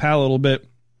hang out on my palate a little bit,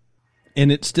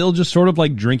 and it's still just sort of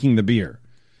like drinking the beer.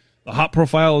 The hop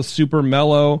profile is super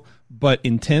mellow but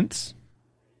intense.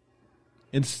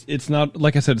 It's not,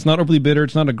 like I said, it's not overly bitter,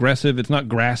 it's not aggressive, it's not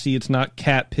grassy, it's not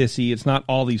cat pissy, it's not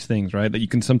all these things, right, that you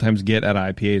can sometimes get at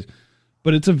IPAs.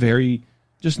 But it's a very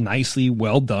just nicely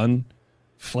well done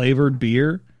flavored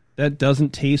beer that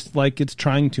doesn't taste like it's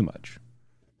trying too much.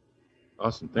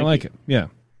 Awesome. I like it. Yeah.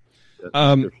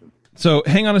 So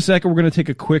hang on a second. We're going to take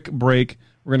a quick break.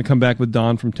 We're going to come back with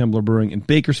Don from Temblor Brewing in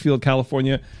Bakersfield,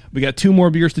 California. We got 2 more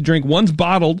beers to drink. One's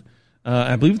bottled.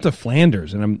 I believe it's a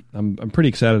Flanders, and I'm pretty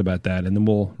excited about that. And then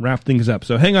we'll wrap things up.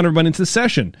 So hang on, everybody. It's the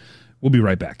session. We'll be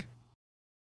right back.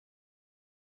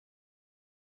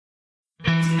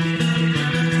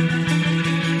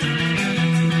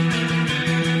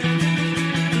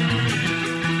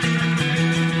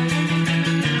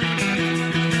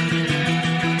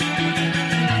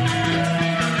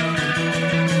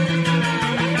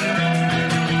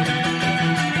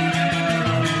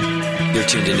 You're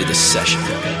tuned into this session.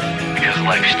 Because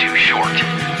life's too short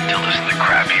to listen to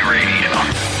crappy radio.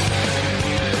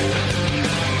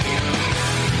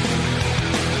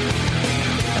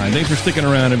 All right, thanks for sticking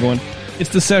around, everyone.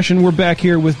 It's the session. We're back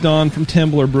here with Don from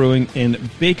Temblor Brewing in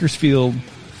Bakersfield,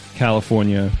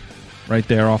 California, right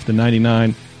there off the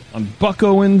 99 on Buck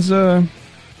Owens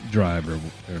Drive. Or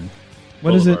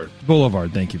what is it?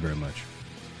 Boulevard. Thank you very much.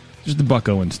 Just the Buck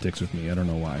Owens sticks with me. I don't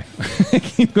know why.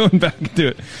 Keep going back to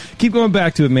it. Keep going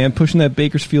back to it, man. Pushing that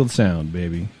Bakersfield sound,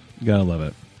 baby. You gotta love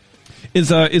it.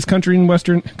 Is country and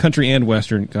western?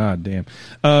 God damn.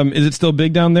 Is it still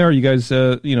big down there? Are you guys,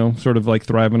 sort of like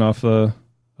thriving off of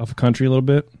country a little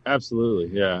bit?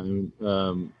 Absolutely, yeah. I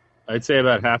mean, I'd say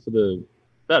about half of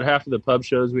the pub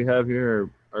shows we have here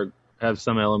have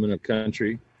some element of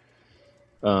country.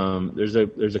 There's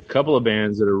a couple of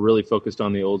bands that are really focused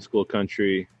on the old school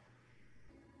country.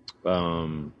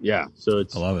 So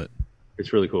I love it.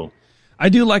 It's really cool. I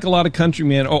do like a lot of country,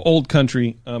 man, or old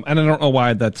country, and I don't know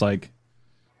why that's like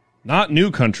not new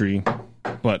country,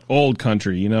 but old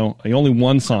country. You know, only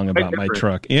one song about my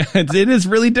truck. Yeah, it is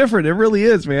really different. It really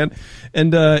is, man,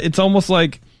 and it's almost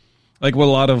like what a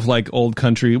lot of like old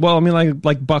country. Well, I mean,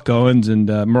 like Buck Owens and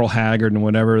Merle Haggard and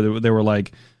whatever. They were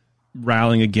like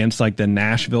rallying against like the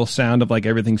Nashville sound of like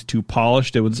everything's too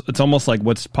polished. It's almost like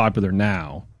what's popular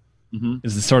now. Mm-hmm.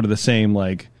 Is sort of the same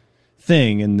like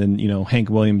thing, and then Hank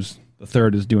Williams III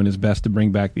is doing his best to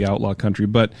bring back the outlaw country.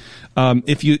 But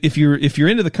if you're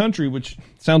into the country, which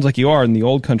sounds like you are in the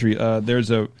old country, there's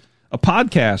a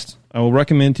podcast I will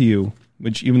recommend to you.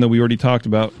 Which even though we already talked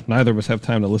about, neither of us have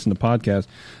time to listen to podcasts.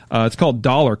 It's called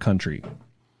Dollar Country,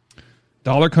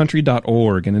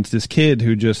 dollarcountry.org, and it's this kid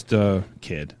who just he's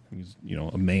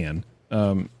a man.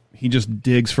 He just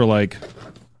digs for like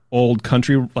old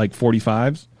country like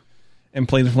 45s. And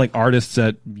plays with like artists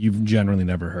that you've generally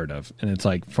never heard of, and it's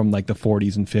like from like the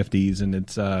 40s and 50s, and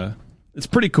it's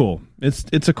pretty cool.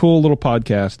 It's a cool little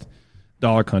podcast,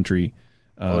 Dollar Country.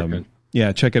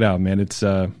 Yeah, check it out, man. It's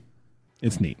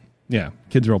neat. Yeah,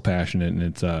 kids are real passionate, and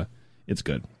it's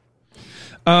good.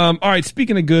 All right,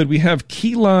 speaking of good, we have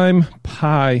key lime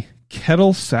pie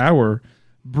kettle sour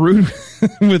brewed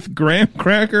with graham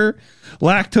cracker,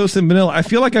 lactose, and vanilla. I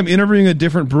feel like I'm interviewing a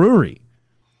different brewery.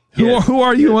 Yes. Who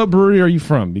are you? What brewery are you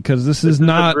from? Because this is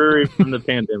not a brewery from the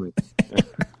pandemic.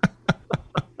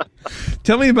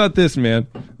 Tell me about this, man.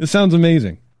 This sounds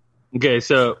amazing. Okay,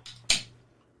 so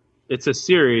it's a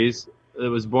series that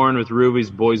was born with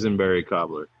Ruby's Boysenberry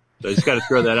Cobbler. So I just got to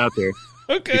throw that out there.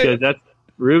 Okay. Because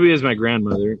Ruby is my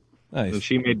grandmother. Nice. And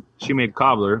she made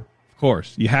cobbler. Of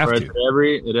course, you have to.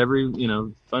 At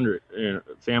every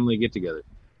family get together.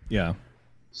 Yeah.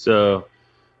 So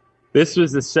this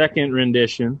was the second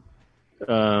rendition.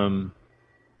 I'll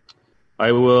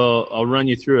run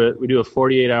you through it. We do a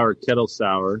 48-hour kettle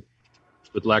sour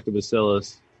with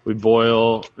lactobacillus. We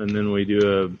boil, and then we do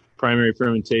a primary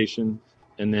fermentation,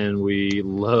 and then we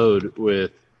load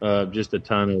with just a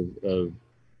ton of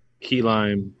key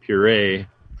lime puree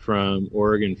from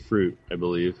Oregon fruit, I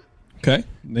believe. Okay,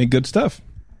 made good stuff.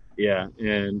 Yeah,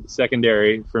 and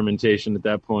secondary fermentation at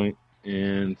that point,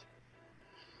 and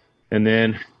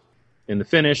then in the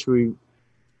finish we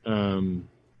add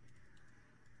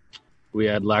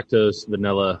lactose,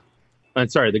 vanilla. I'm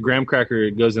sorry, the graham cracker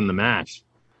goes in the mash.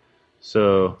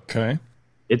 So okay,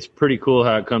 it's pretty cool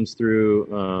how it comes through,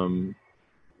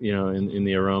 in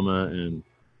the aroma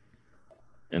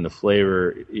and the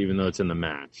flavor, even though it's in the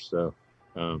mash. So,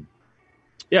 so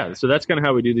that's kind of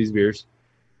how we do these beers.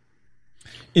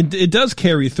 It does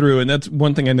carry through, and that's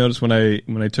one thing I noticed when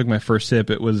I took my first sip.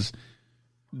 It was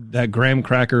that graham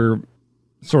cracker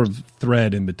sort of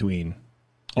thread in between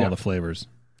all the flavors,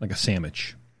 like a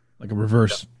sandwich, like a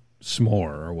reverse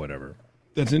s'more or whatever.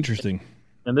 That's interesting.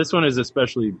 And this one is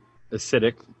especially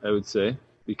acidic, I would say,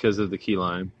 because of the key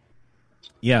lime.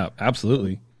 Yeah,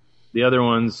 absolutely. The other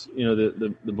ones,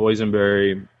 the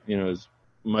boysenberry, is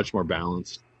much more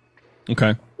balanced.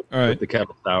 Okay, all right. The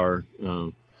kettle sour,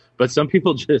 but some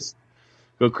people just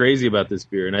go crazy about this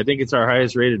beer, and I think it's our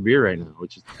highest rated beer right now,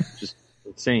 which is just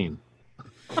insane.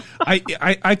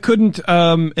 I couldn't,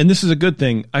 and this is a good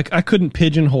thing. I couldn't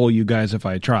pigeonhole you guys if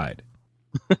I tried.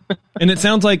 And it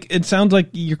sounds like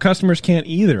your customers can't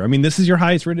either. I mean, this is your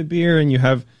highest rated beer, and you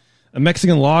have a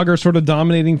Mexican lager sort of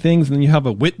dominating things, and then you have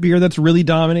a wit beer that's really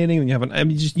dominating, and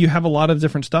you have a lot of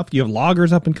different stuff. You have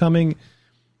lagers up and coming.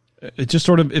 It just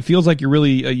sort of, it feels like you're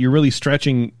really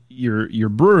stretching your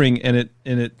brewing, and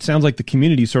it sounds like the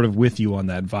community sort of with you on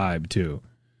that vibe too.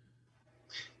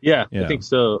 Yeah. I think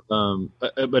so.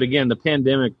 But again, the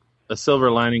pandemic, a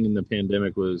silver lining in the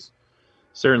pandemic was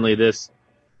certainly this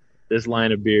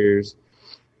line of beers.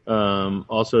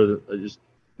 Also, just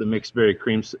the mixed berry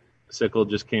creamsicle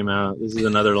just came out. This is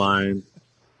another line.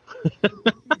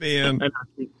 Man,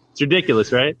 it's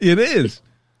ridiculous, right? It is.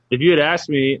 If you had asked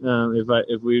me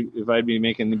if I'd be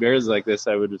making the beers like this,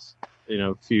 I would just,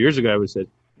 a few years ago I would have said,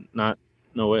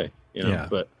 no way.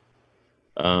 But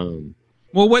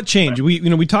well, what changed?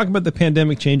 We talk about the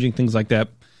pandemic changing things like that.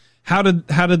 How did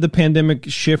the pandemic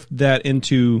shift that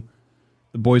into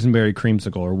the boysenberry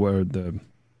creamsicle, or where the?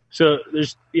 So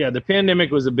the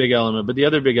pandemic was a big element, but the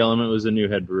other big element was a new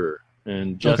head brewer,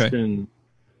 and Justin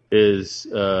is,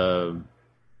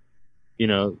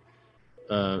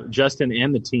 Justin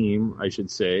and the team, I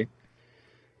should say,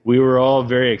 we were all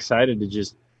very excited to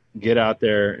just get out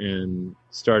there and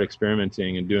start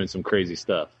experimenting and doing some crazy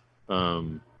stuff.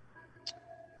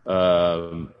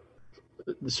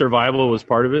 Survival was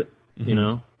part of it,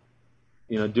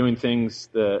 doing things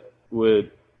that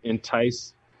would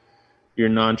entice your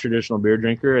non-traditional beer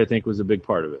drinker, I think was a big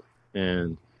part of it.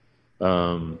 And,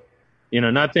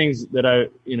 not things that I,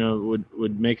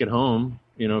 would make at home,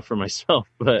 for myself,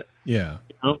 but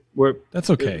that's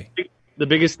okay. The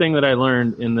biggest thing that I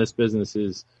learned in this business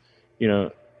is,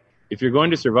 if you're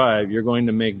going to survive, you're going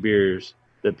to make beers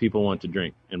that people want to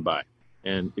drink and buy.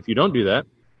 And if you don't do that,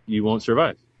 you won't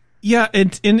survive. Yeah,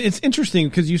 and it's interesting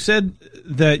because you said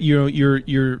that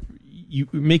you're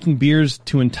making beers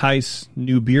to entice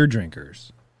new beer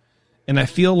drinkers, and I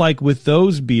feel like with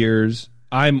those beers,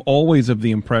 I'm always of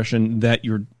the impression that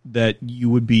you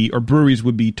would be, or breweries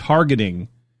would be, targeting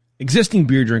existing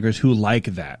beer drinkers who like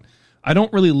that. I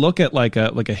don't really look at like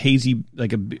a hazy,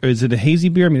 is it a hazy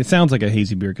beer? I mean, it sounds like a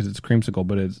hazy beer because it's creamsicle,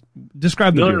 but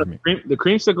describe the beer for me. The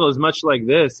creamsicle is much like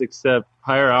this, except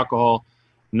higher alcohol,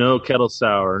 no kettle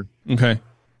sour. Okay.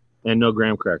 And no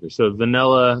graham cracker. So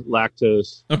vanilla,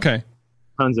 lactose. Okay.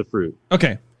 Tons of fruit.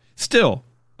 Okay. Still,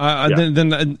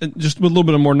 then just with a little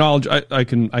bit of more knowledge, I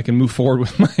can move forward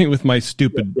with my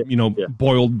stupid,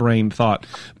 boiled brain thought.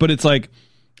 But it's like,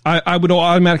 I would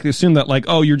automatically assume that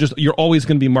you're always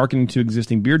going to be marketing to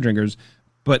existing beer drinkers,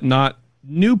 but not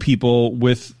new people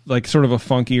with like sort of a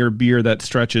funkier beer that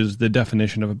stretches the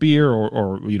definition of a beer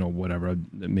or whatever.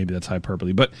 Maybe that's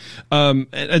hyperbole, but I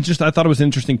thought it was an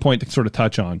interesting point to sort of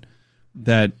touch on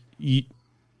that.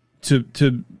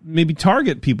 To maybe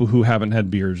target people who haven't had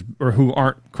beers or who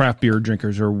aren't craft beer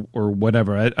drinkers or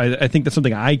whatever. I think that's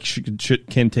something I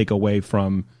can take away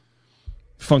from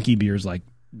funky beers like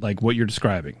what you're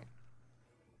describing.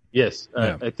 Yes,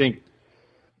 I think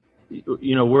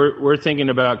you know, we're thinking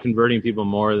about converting people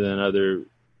more than other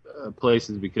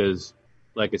places because,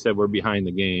 like I said, we're behind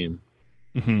the game,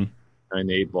 behind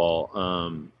the 8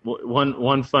 ball.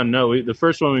 One fun note: the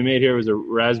first one we made here was a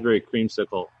raspberry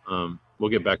creamsicle. We'll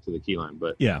get back to the key lime,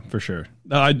 but yeah, for sure.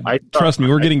 Trust me,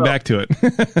 we're getting back to it.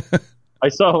 I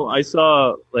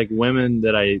saw like women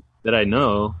that I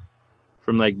know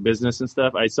from like business and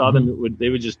stuff. I saw them. They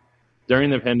would just during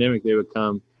the pandemic they would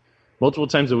come multiple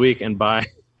times a week and buy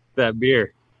that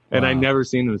beer, and I'd never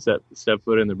seen them step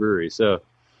foot in the brewery. So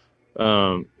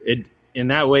it in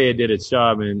that way it did its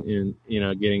job in you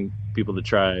know getting people to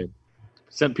try.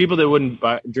 Some people that wouldn't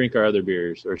drink our other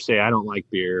beers or say I don't like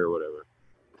beer or whatever.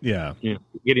 Yeah, you know,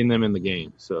 getting them in the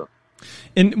game. So,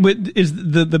 and is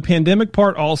the pandemic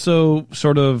part also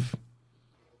sort of?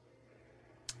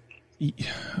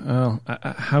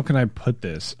 How can I put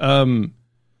this?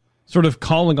 Sort of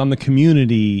calling on the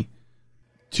community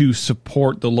to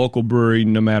support the local brewery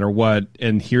no matter what,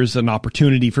 and here's an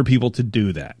opportunity for people to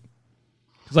do that.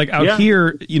 It's like out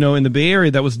here, you know, in the Bay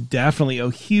Area, that was definitely a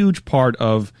huge part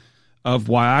of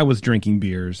why I was drinking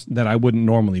beers that I wouldn't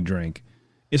normally drink.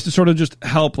 Is to sort of just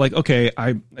help, like, okay,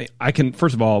 I can,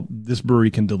 first of all, this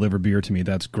brewery can deliver beer to me.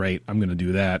 That's great. I'm going to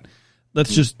do that.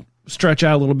 Let's just stretch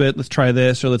out a little bit. Let's try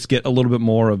this, or let's get a little bit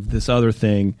more of this other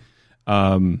thing.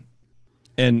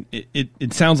 And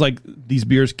it sounds like these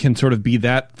beers can sort of be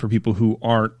that for people who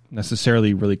aren't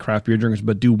necessarily really craft beer drinkers,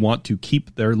 but do want to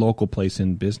keep their local place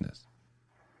in business.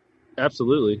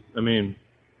 Absolutely. I mean,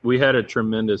 we had a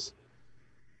tremendous,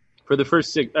 for the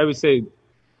first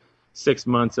 6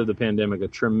 months of the pandemic, a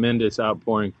tremendous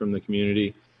outpouring from the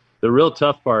community. The real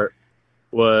tough part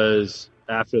was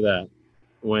after that,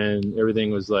 when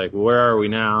everything was like, where are we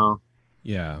now?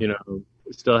 Yeah. You know,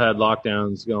 we still had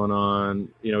lockdowns going on.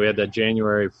 You know, we had that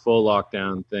January full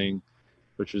lockdown thing,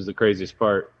 which was the craziest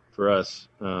part for us.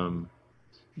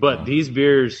 But these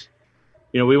beers,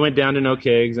 you know, we went down to no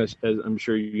kegs, as I'm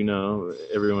sure you know,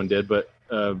 everyone did. But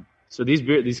so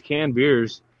these canned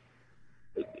beers,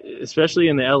 especially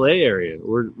in the LA area,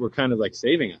 were kind of like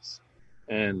saving us.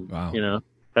 And, you know,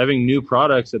 having new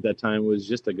products at that time was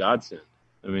just a godsend.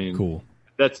 I mean, cool.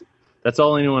 That's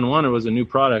all anyone wanted was a new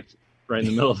product right in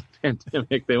the middle of the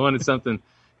pandemic. They wanted something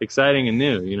exciting and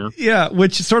new, you know? Yeah,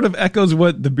 which sort of echoes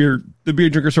what the beer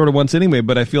drinker sort of wants anyway,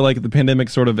 but I feel like the pandemic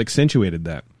sort of accentuated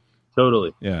that.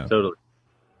 Totally. Yeah. Totally.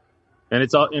 And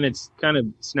it's kind of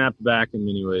snapped back in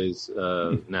many ways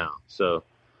now. So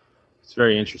it's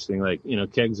very interesting. Like, you know,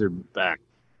 kegs are back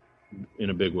in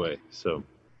a big way. So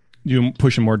you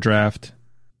pushing more draft?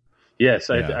 Yes,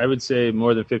 I would say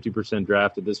more than 50%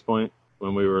 draft at this point.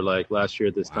 When we were like last year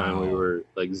at this time, we were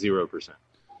like 0%.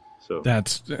 So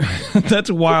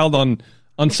that's wild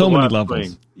on so many levels.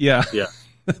 Swing. Yeah,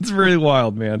 that's really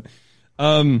wild, man.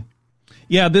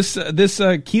 This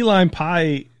key lime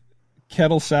pie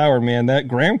kettle sour, man, that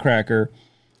graham cracker.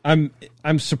 I'm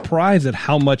surprised at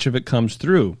how much of it comes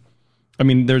through. I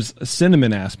mean, there's a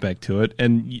cinnamon aspect to it,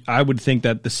 and I would think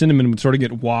that the cinnamon would sort of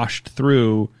get washed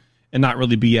through and not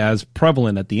really be as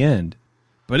prevalent at the end,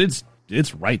 but it's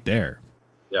right there.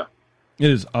 Yeah, it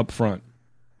is up front.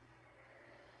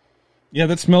 Yeah,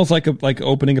 that smells like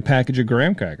opening a package of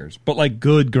graham crackers, but like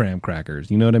good graham crackers.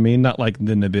 You know what I mean? Not like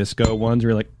the Nabisco ones.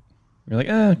 Where you're like,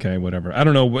 okay, whatever. I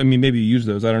don't know. I mean, maybe you use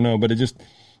those. I don't know, but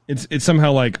it's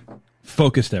somehow like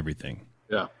focused everything.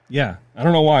 Yeah, yeah. I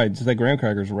don't know why. It's just that graham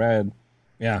crackers rad.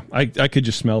 Yeah, I could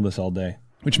just smell this all day,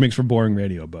 which makes for boring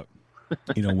radio, but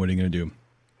you know what are you gonna do?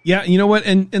 Yeah, you know what?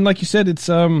 And like you said, it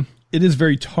is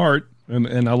very tart,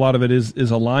 and a lot of it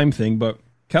is a lime thing, but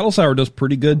kettle sour does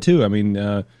pretty good too. I mean,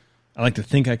 I like to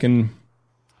think I can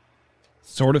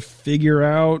sort of figure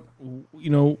out,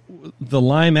 you know, the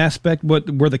lime aspect, where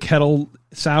the kettle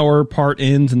sour part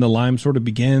ends and the lime sort of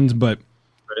begins, but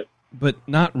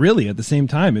not really at the same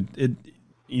time.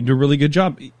 You do a really good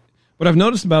job. What I've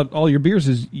noticed about all your beers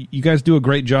is you guys do a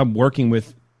great job working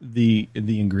with the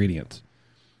ingredients,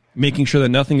 making sure that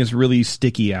nothing is really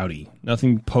sticky outy,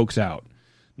 nothing pokes out,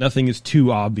 nothing is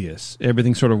too obvious.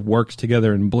 Everything sort of works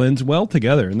together and blends well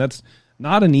together, and that's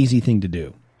not an easy thing to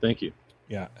do. Thank you.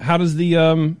 Yeah. How does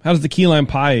the key lime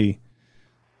pie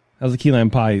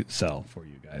sell for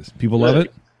you guys? People love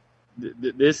it.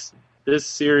 This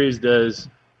series does,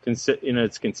 you know,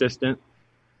 it's consistent.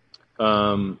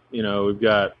 You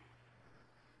know,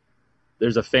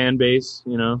 there's a fan base,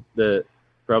 you know, that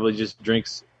probably just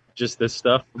drinks just this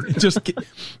stuff. Of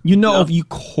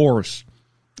course,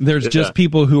 there's just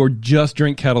people who are just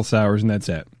drink kettle sours and that's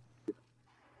it.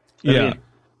 Yeah.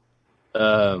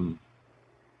 I mean,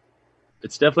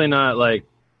 it's definitely not like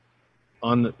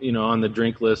on the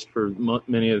drink list for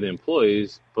many of the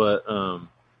employees, but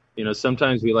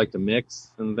sometimes we like to mix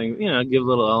and things, give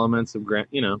little elements of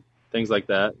things like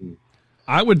that. And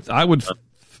I would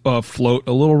float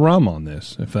a little rum on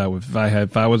this if I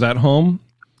was at home.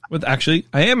 I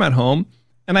am at home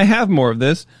and I have more of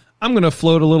this. I'm going to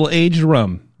float a little aged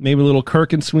rum, maybe a little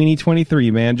Kirk and Sweeney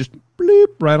 23, man. Just bloop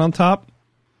right on top.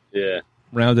 Yeah.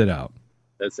 Round it out.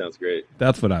 That sounds great.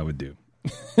 That's what I would do.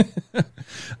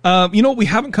 What we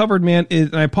haven't covered, man, is,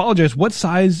 and I apologize, what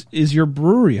size is your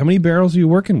brewery? How many barrels are you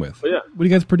working with? Oh, yeah. What do you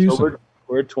guys produce? So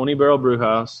we're a 20-barrel brew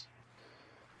house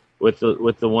with the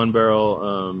 1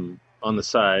 barrel on the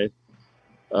side.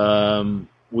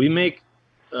 We make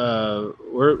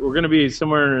we're going to be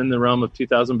somewhere in the realm of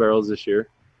 2,000 barrels this year.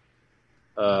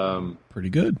 Pretty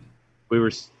good. We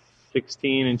were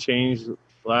 16 and change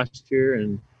last year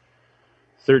and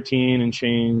 13 and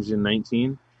change in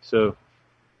 19. So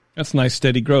that's nice,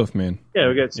 steady growth, man. Yeah,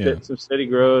 we got some steady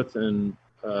growth, and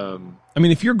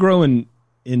if you're growing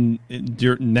in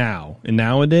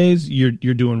nowadays, you're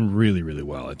doing really, really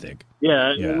well, I think.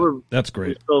 Yeah, that's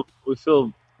great. We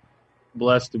feel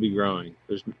blessed to be growing.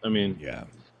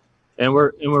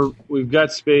 And we've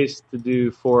got space to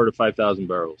do 4,000 to 5,000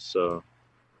 barrels. So,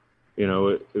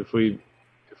 if we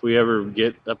ever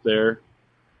get up there,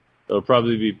 it'll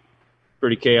probably be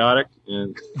pretty chaotic,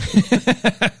 and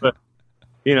but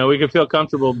we can feel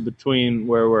comfortable between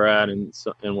where we're at and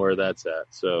where that's at.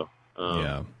 So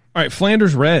All right,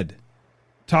 Flanders Red.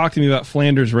 Talk to me about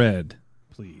Flanders Red,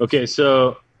 please. Okay,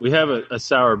 so we have a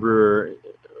sour brewer.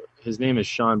 His name is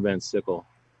Sean Van Sickle.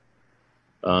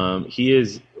 He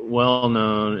is well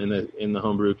known in the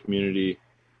homebrew community,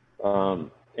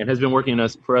 and has been working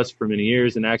for us for many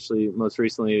years, and actually most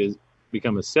recently has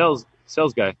become a sales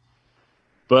guy.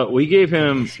 But we gave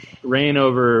him reign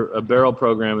over a barrel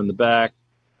program in the back.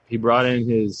 He brought in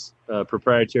his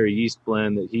proprietary yeast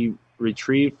blend that he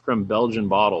retrieved from Belgian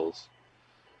bottles.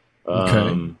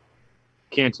 Cantillon,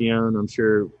 I'm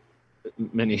sure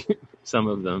some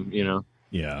of them,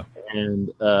 Yeah.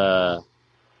 And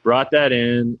brought that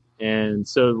in. And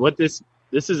so what this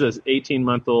is an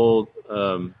 18-month-old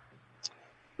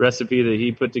recipe that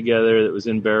he put together that was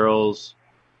in barrels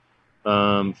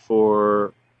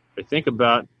for, I think,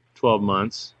 about 12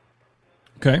 months.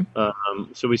 Okay.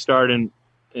 So we started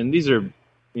and these are,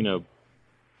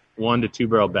 1 to 2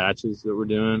 barrel batches that we're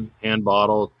doing, hand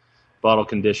bottle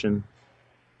condition.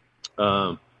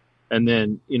 And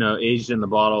then, aged in the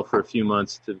bottle for a few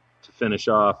months to finish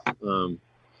off.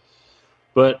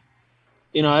 But,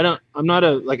 I'm not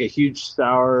a huge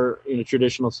sour,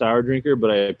 traditional sour drinker,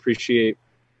 but I appreciate,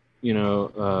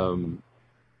 what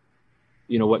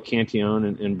Cantillon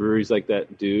and breweries like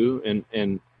that do. And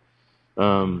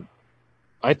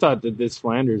I thought that this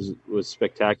Flanders was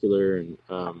spectacular.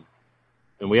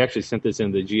 And we actually sent this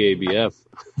in the GABF.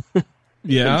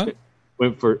 Yeah.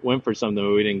 went for something,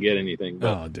 but we didn't get anything.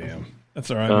 But, oh, damn. That's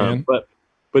all right, man.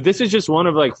 But this is just one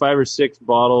of like 5 or 6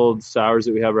 bottled sours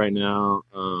that we have right now.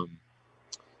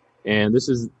 And this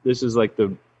is like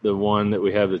the one that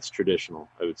we have that's traditional,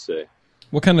 I would say.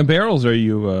 What kind of barrels are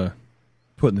you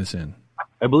putting this in?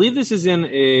 I believe this is in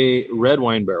a red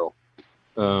wine barrel.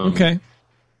 Okay.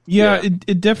 Yeah.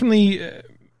 It definitely,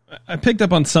 I picked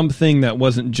up on something that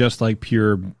wasn't just like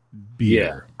pure beer.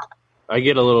 Yeah. I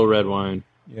get a little red wine.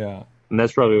 Yeah. And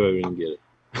that's probably why we didn't get it.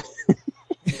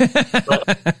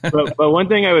 but one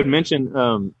thing I would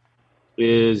mention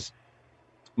is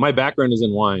my background is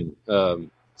in wine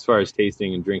as far as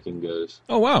tasting and drinking goes.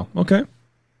 Oh, wow. Okay.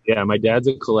 Yeah, my dad's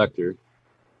a collector.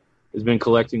 Has been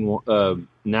collecting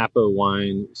Napa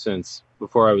wine since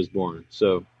before I was born.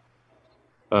 So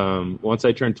once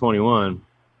I turned 21,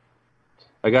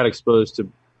 I got exposed to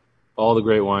all the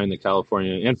great wine that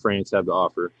California and France have to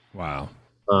offer. Wow.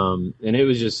 And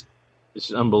it's just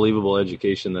unbelievable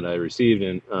education that I received,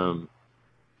 and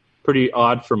pretty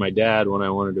odd for my dad when I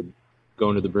wanted to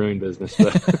go into the brewing business.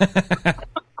 But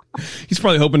he's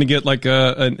probably hoping to get like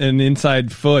an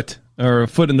inside foot or a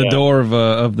foot in the door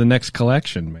of the next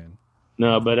collection, man.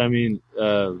 No, but I mean,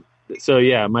 so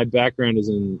yeah, my background is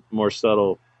in more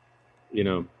subtle,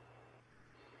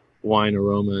 wine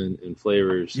aroma and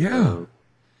flavors. Yeah.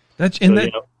 That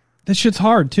shit's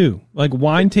hard too. Like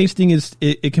wine tasting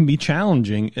it can be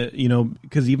challenging,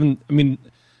 because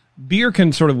beer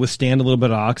can sort of withstand a little bit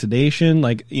of oxidation,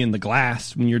 like in the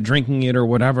glass when you're drinking it or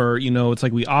whatever. It's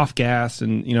like we off gas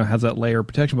and has that layer of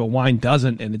protection, but wine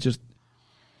doesn't, and it just.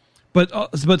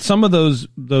 But some of those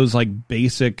like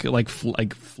basic like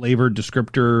flavor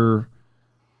descriptor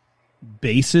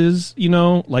bases,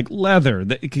 like leather,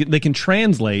 they can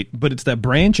translate, but it's that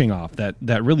branching off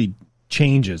that really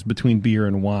changes between beer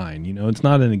and wine. It's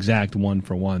not an exact one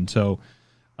for one. So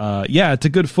it's a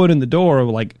good foot in the door of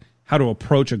like how to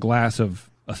approach a glass of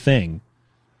a thing.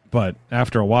 But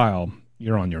after a while,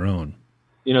 you're on your own.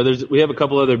 We have a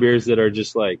couple other beers that are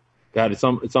just like, God,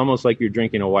 it's almost like you're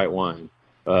drinking a white wine,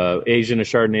 aged in a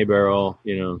Chardonnay barrel,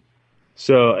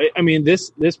 So, I mean,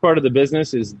 this part of the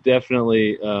business is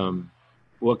definitely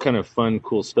what kind of fun,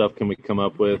 cool stuff can we come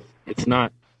up with? It's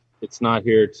not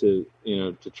here to,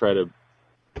 to try to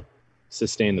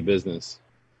sustain the business.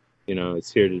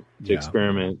 It's here to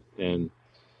experiment and,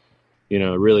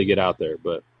 really get out there.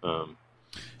 But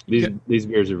these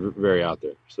beers are very out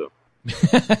there. So,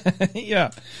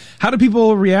 yeah. How do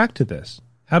people react to this?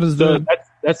 How does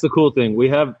that's the cool thing. We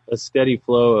have a steady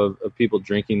flow of people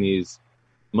drinking these,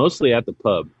 mostly at the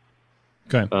pub.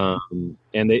 Okay.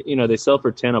 And they sell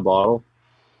for $10 a bottle,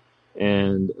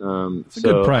 and it's a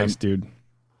good price, dude.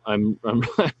 I'm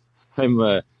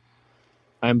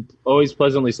always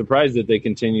pleasantly surprised that they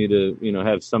continue to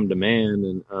have some demand,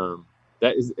 and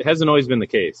it hasn't always been the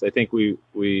case. I think we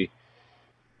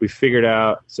figured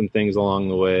out some things along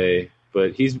the way,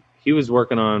 but he was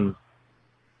working on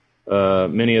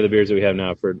many of the beers that we have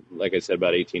now for, like I said,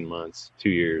 about 18 months, 2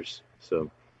 years.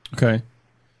 So okay.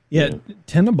 Yeah,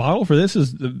 $10 a bottle for this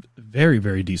is a very,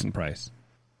 very decent price.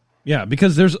 Yeah,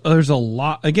 because there's a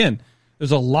lot. Again,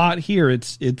 there's a lot here.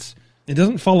 It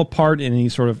doesn't fall apart in any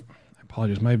sort of. I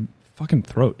apologize, my fucking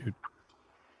throat, dude.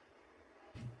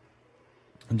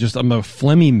 I'm a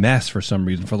phlegmy mess for some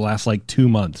reason for the last 2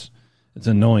 months. It's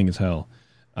annoying as hell.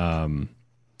 But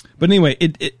anyway,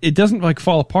 it doesn't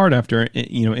fall apart after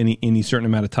any certain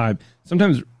amount of time.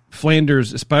 Sometimes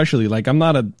Flanders, especially, I'm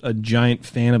not a giant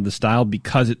fan of the style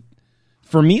because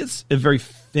for me, it's a very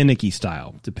finicky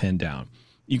style to pin down.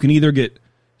 You can either get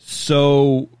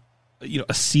so,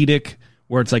 acetic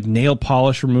where it's like nail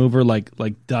polish remover, like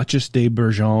Duchess de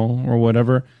Bourgogne or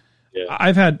whatever. Yeah.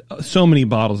 I've had so many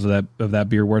bottles of that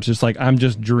beer where it's just I'm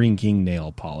just drinking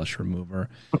nail polish remover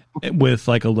with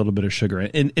a little bit of sugar,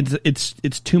 and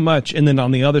it's too much. And then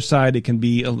on the other side, it can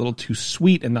be a little too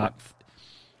sweet and not.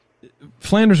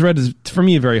 Flanders Red is, for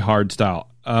me, a very hard style.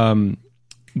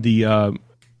 The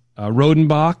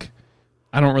Rodenbach,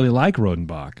 I don't really like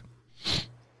Rodenbach.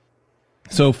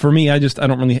 So for me,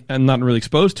 I'm not really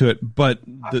exposed to it. But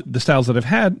the styles that I've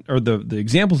had, or the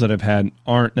examples that I've had,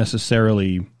 aren't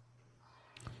necessarily,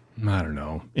 I don't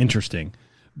know, interesting.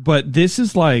 But this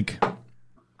is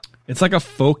it's like a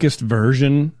focused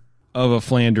version of a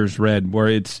Flanders Red, where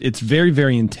it's very,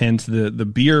 very intense. The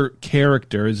beer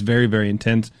character is very, very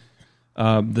intense.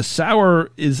 The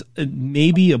sour is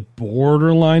maybe a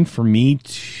borderline for me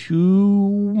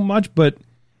too much, but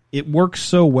it works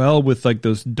so well with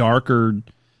those darker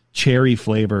cherry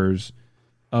flavors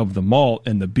of the malt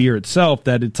and the beer itself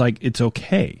that it's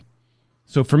okay.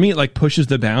 So for me, it pushes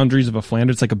the boundaries of a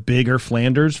Flanders. It's like a bigger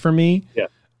Flanders for me. Yeah.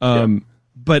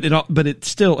 But it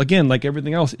still, again, like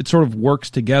everything else, it sort of works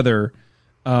together.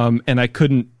 And I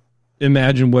couldn't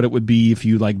imagine what it would be if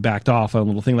you backed off on a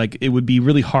little thing. It would be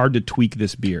really hard to tweak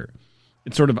this beer.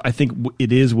 It's sort of, I think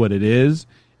it is what it is,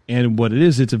 and what it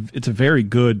is, it's a very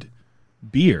good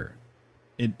beer.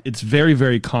 It's very,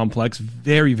 very complex,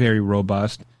 very, very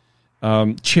robust.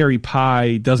 Cherry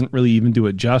pie doesn't really even do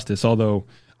it justice, although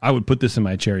I would put this in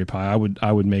my cherry pie.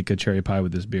 I would make a cherry pie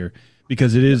with this beer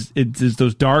because it's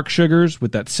those dark sugars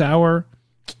with that sour.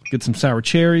 Get some sour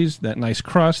cherries, that nice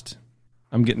crust.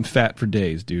 I'm getting fat for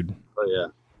days, dude. Oh yeah,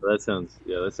 that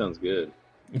sounds good.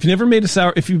 If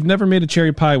you've never made a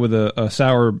cherry pie with a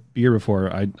sour beer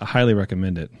before, I highly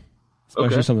recommend it,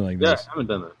 especially something like this. Yeah, I haven't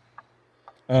done that.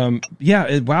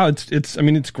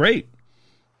 It's great.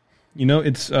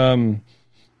 It's.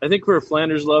 I think for a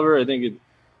Flanders lover, I think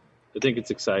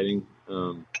it's exciting.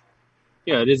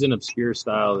 It is an obscure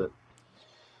style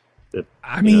that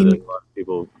a lot of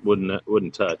people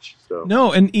wouldn't touch. So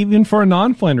no, and even for a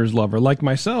non-Flanders lover like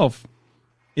myself,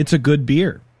 it's a good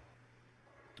beer.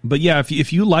 But yeah,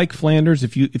 if you like Flanders,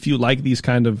 if you like these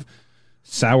kind of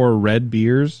sour red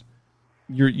beers,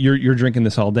 you're drinking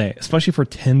this all day, especially for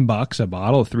 $10 a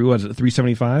bottle.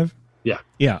 $3.75.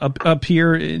 Yeah. Up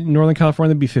here in Northern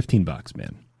California, it'd be $15,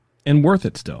 man, and worth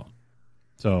it still.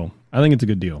 So I think it's a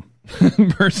good deal.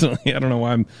 Personally, I don't know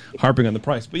why I'm harping on the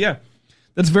price, but yeah,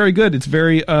 that's very good. It's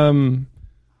very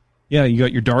you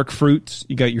got your dark fruits,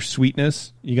 you got your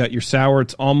sweetness, you got your sour.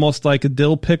 It's almost like a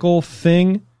dill pickle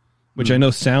thing, which I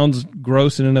know sounds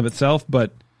gross in and of itself,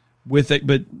 but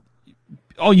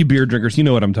all you beer drinkers, you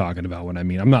know what I'm talking about when I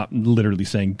mean. I'm not literally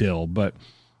saying dill, but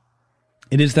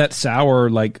it is that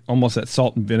sour, almost that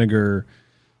salt and vinegar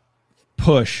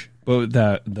push, but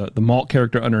the malt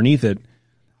character underneath it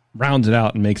rounds it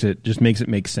out and makes it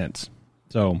make sense.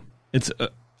 So it's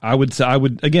I would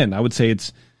say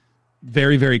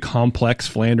very, very complex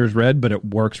Flanders red, but it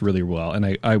works really well.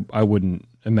 And I wouldn't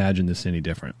imagine this any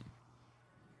different.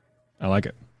 I like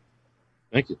it.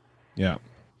 Thank you. Yeah.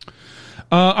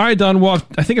 All right, Don. Well,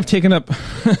 I think I've taken up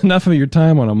enough of your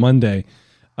time on a Monday.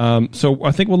 So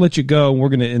I think we'll let you go. We're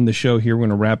going to end the show here. We're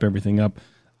going to wrap everything up.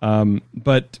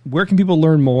 But where can people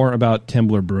learn more about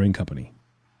Temblor Brewing Company?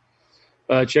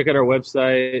 Check out our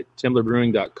website,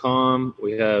 temblorbrewing.com.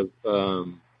 We have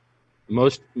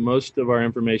most of our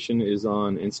information is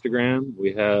on Instagram.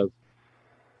 We have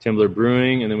Temblor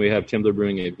Brewing, and then we have Temblor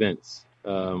Brewing events.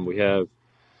 We have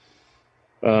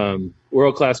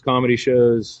world-class comedy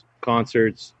shows,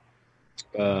 concerts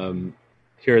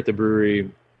here at the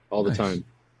brewery all the time.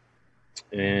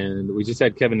 And we just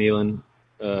had Kevin Nealon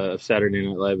of Saturday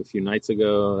Night Live a few nights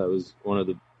ago. That was one of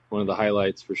the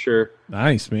highlights for sure.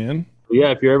 Nice, man.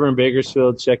 Yeah, if you're ever in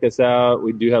Bakersfield, check us out.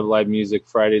 We do have live music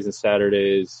Fridays and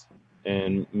Saturdays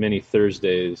and many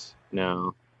Thursdays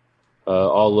now.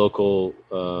 All local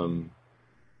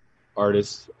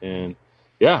artists. And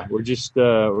yeah, we're just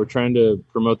we're trying to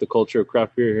promote the culture of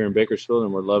craft beer here in Bakersfield,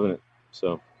 and we're loving it.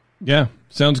 So yeah,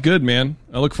 sounds good, man.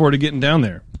 I look forward to getting down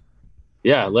there.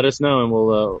 Yeah, let us know and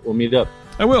we'll meet up.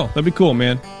 I will. That'd be cool,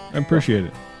 man. I appreciate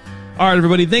it. All right,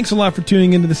 everybody. Thanks a lot for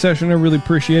tuning into the session. I really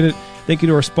appreciate it. Thank you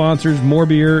to our sponsors, More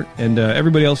Beer, and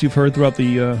everybody else you've heard throughout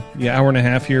the hour and a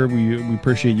half here. We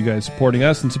appreciate you guys supporting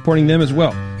us and supporting them as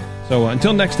well. So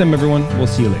until next time, everyone, we'll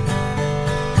see you later.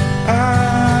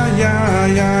 Yeah,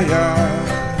 yeah, yeah.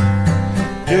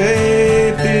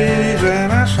 JP's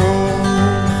an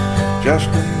asshole.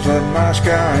 Justin's a nice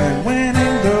guy and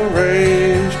winning the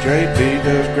race. JP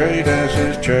does great as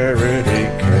his charity.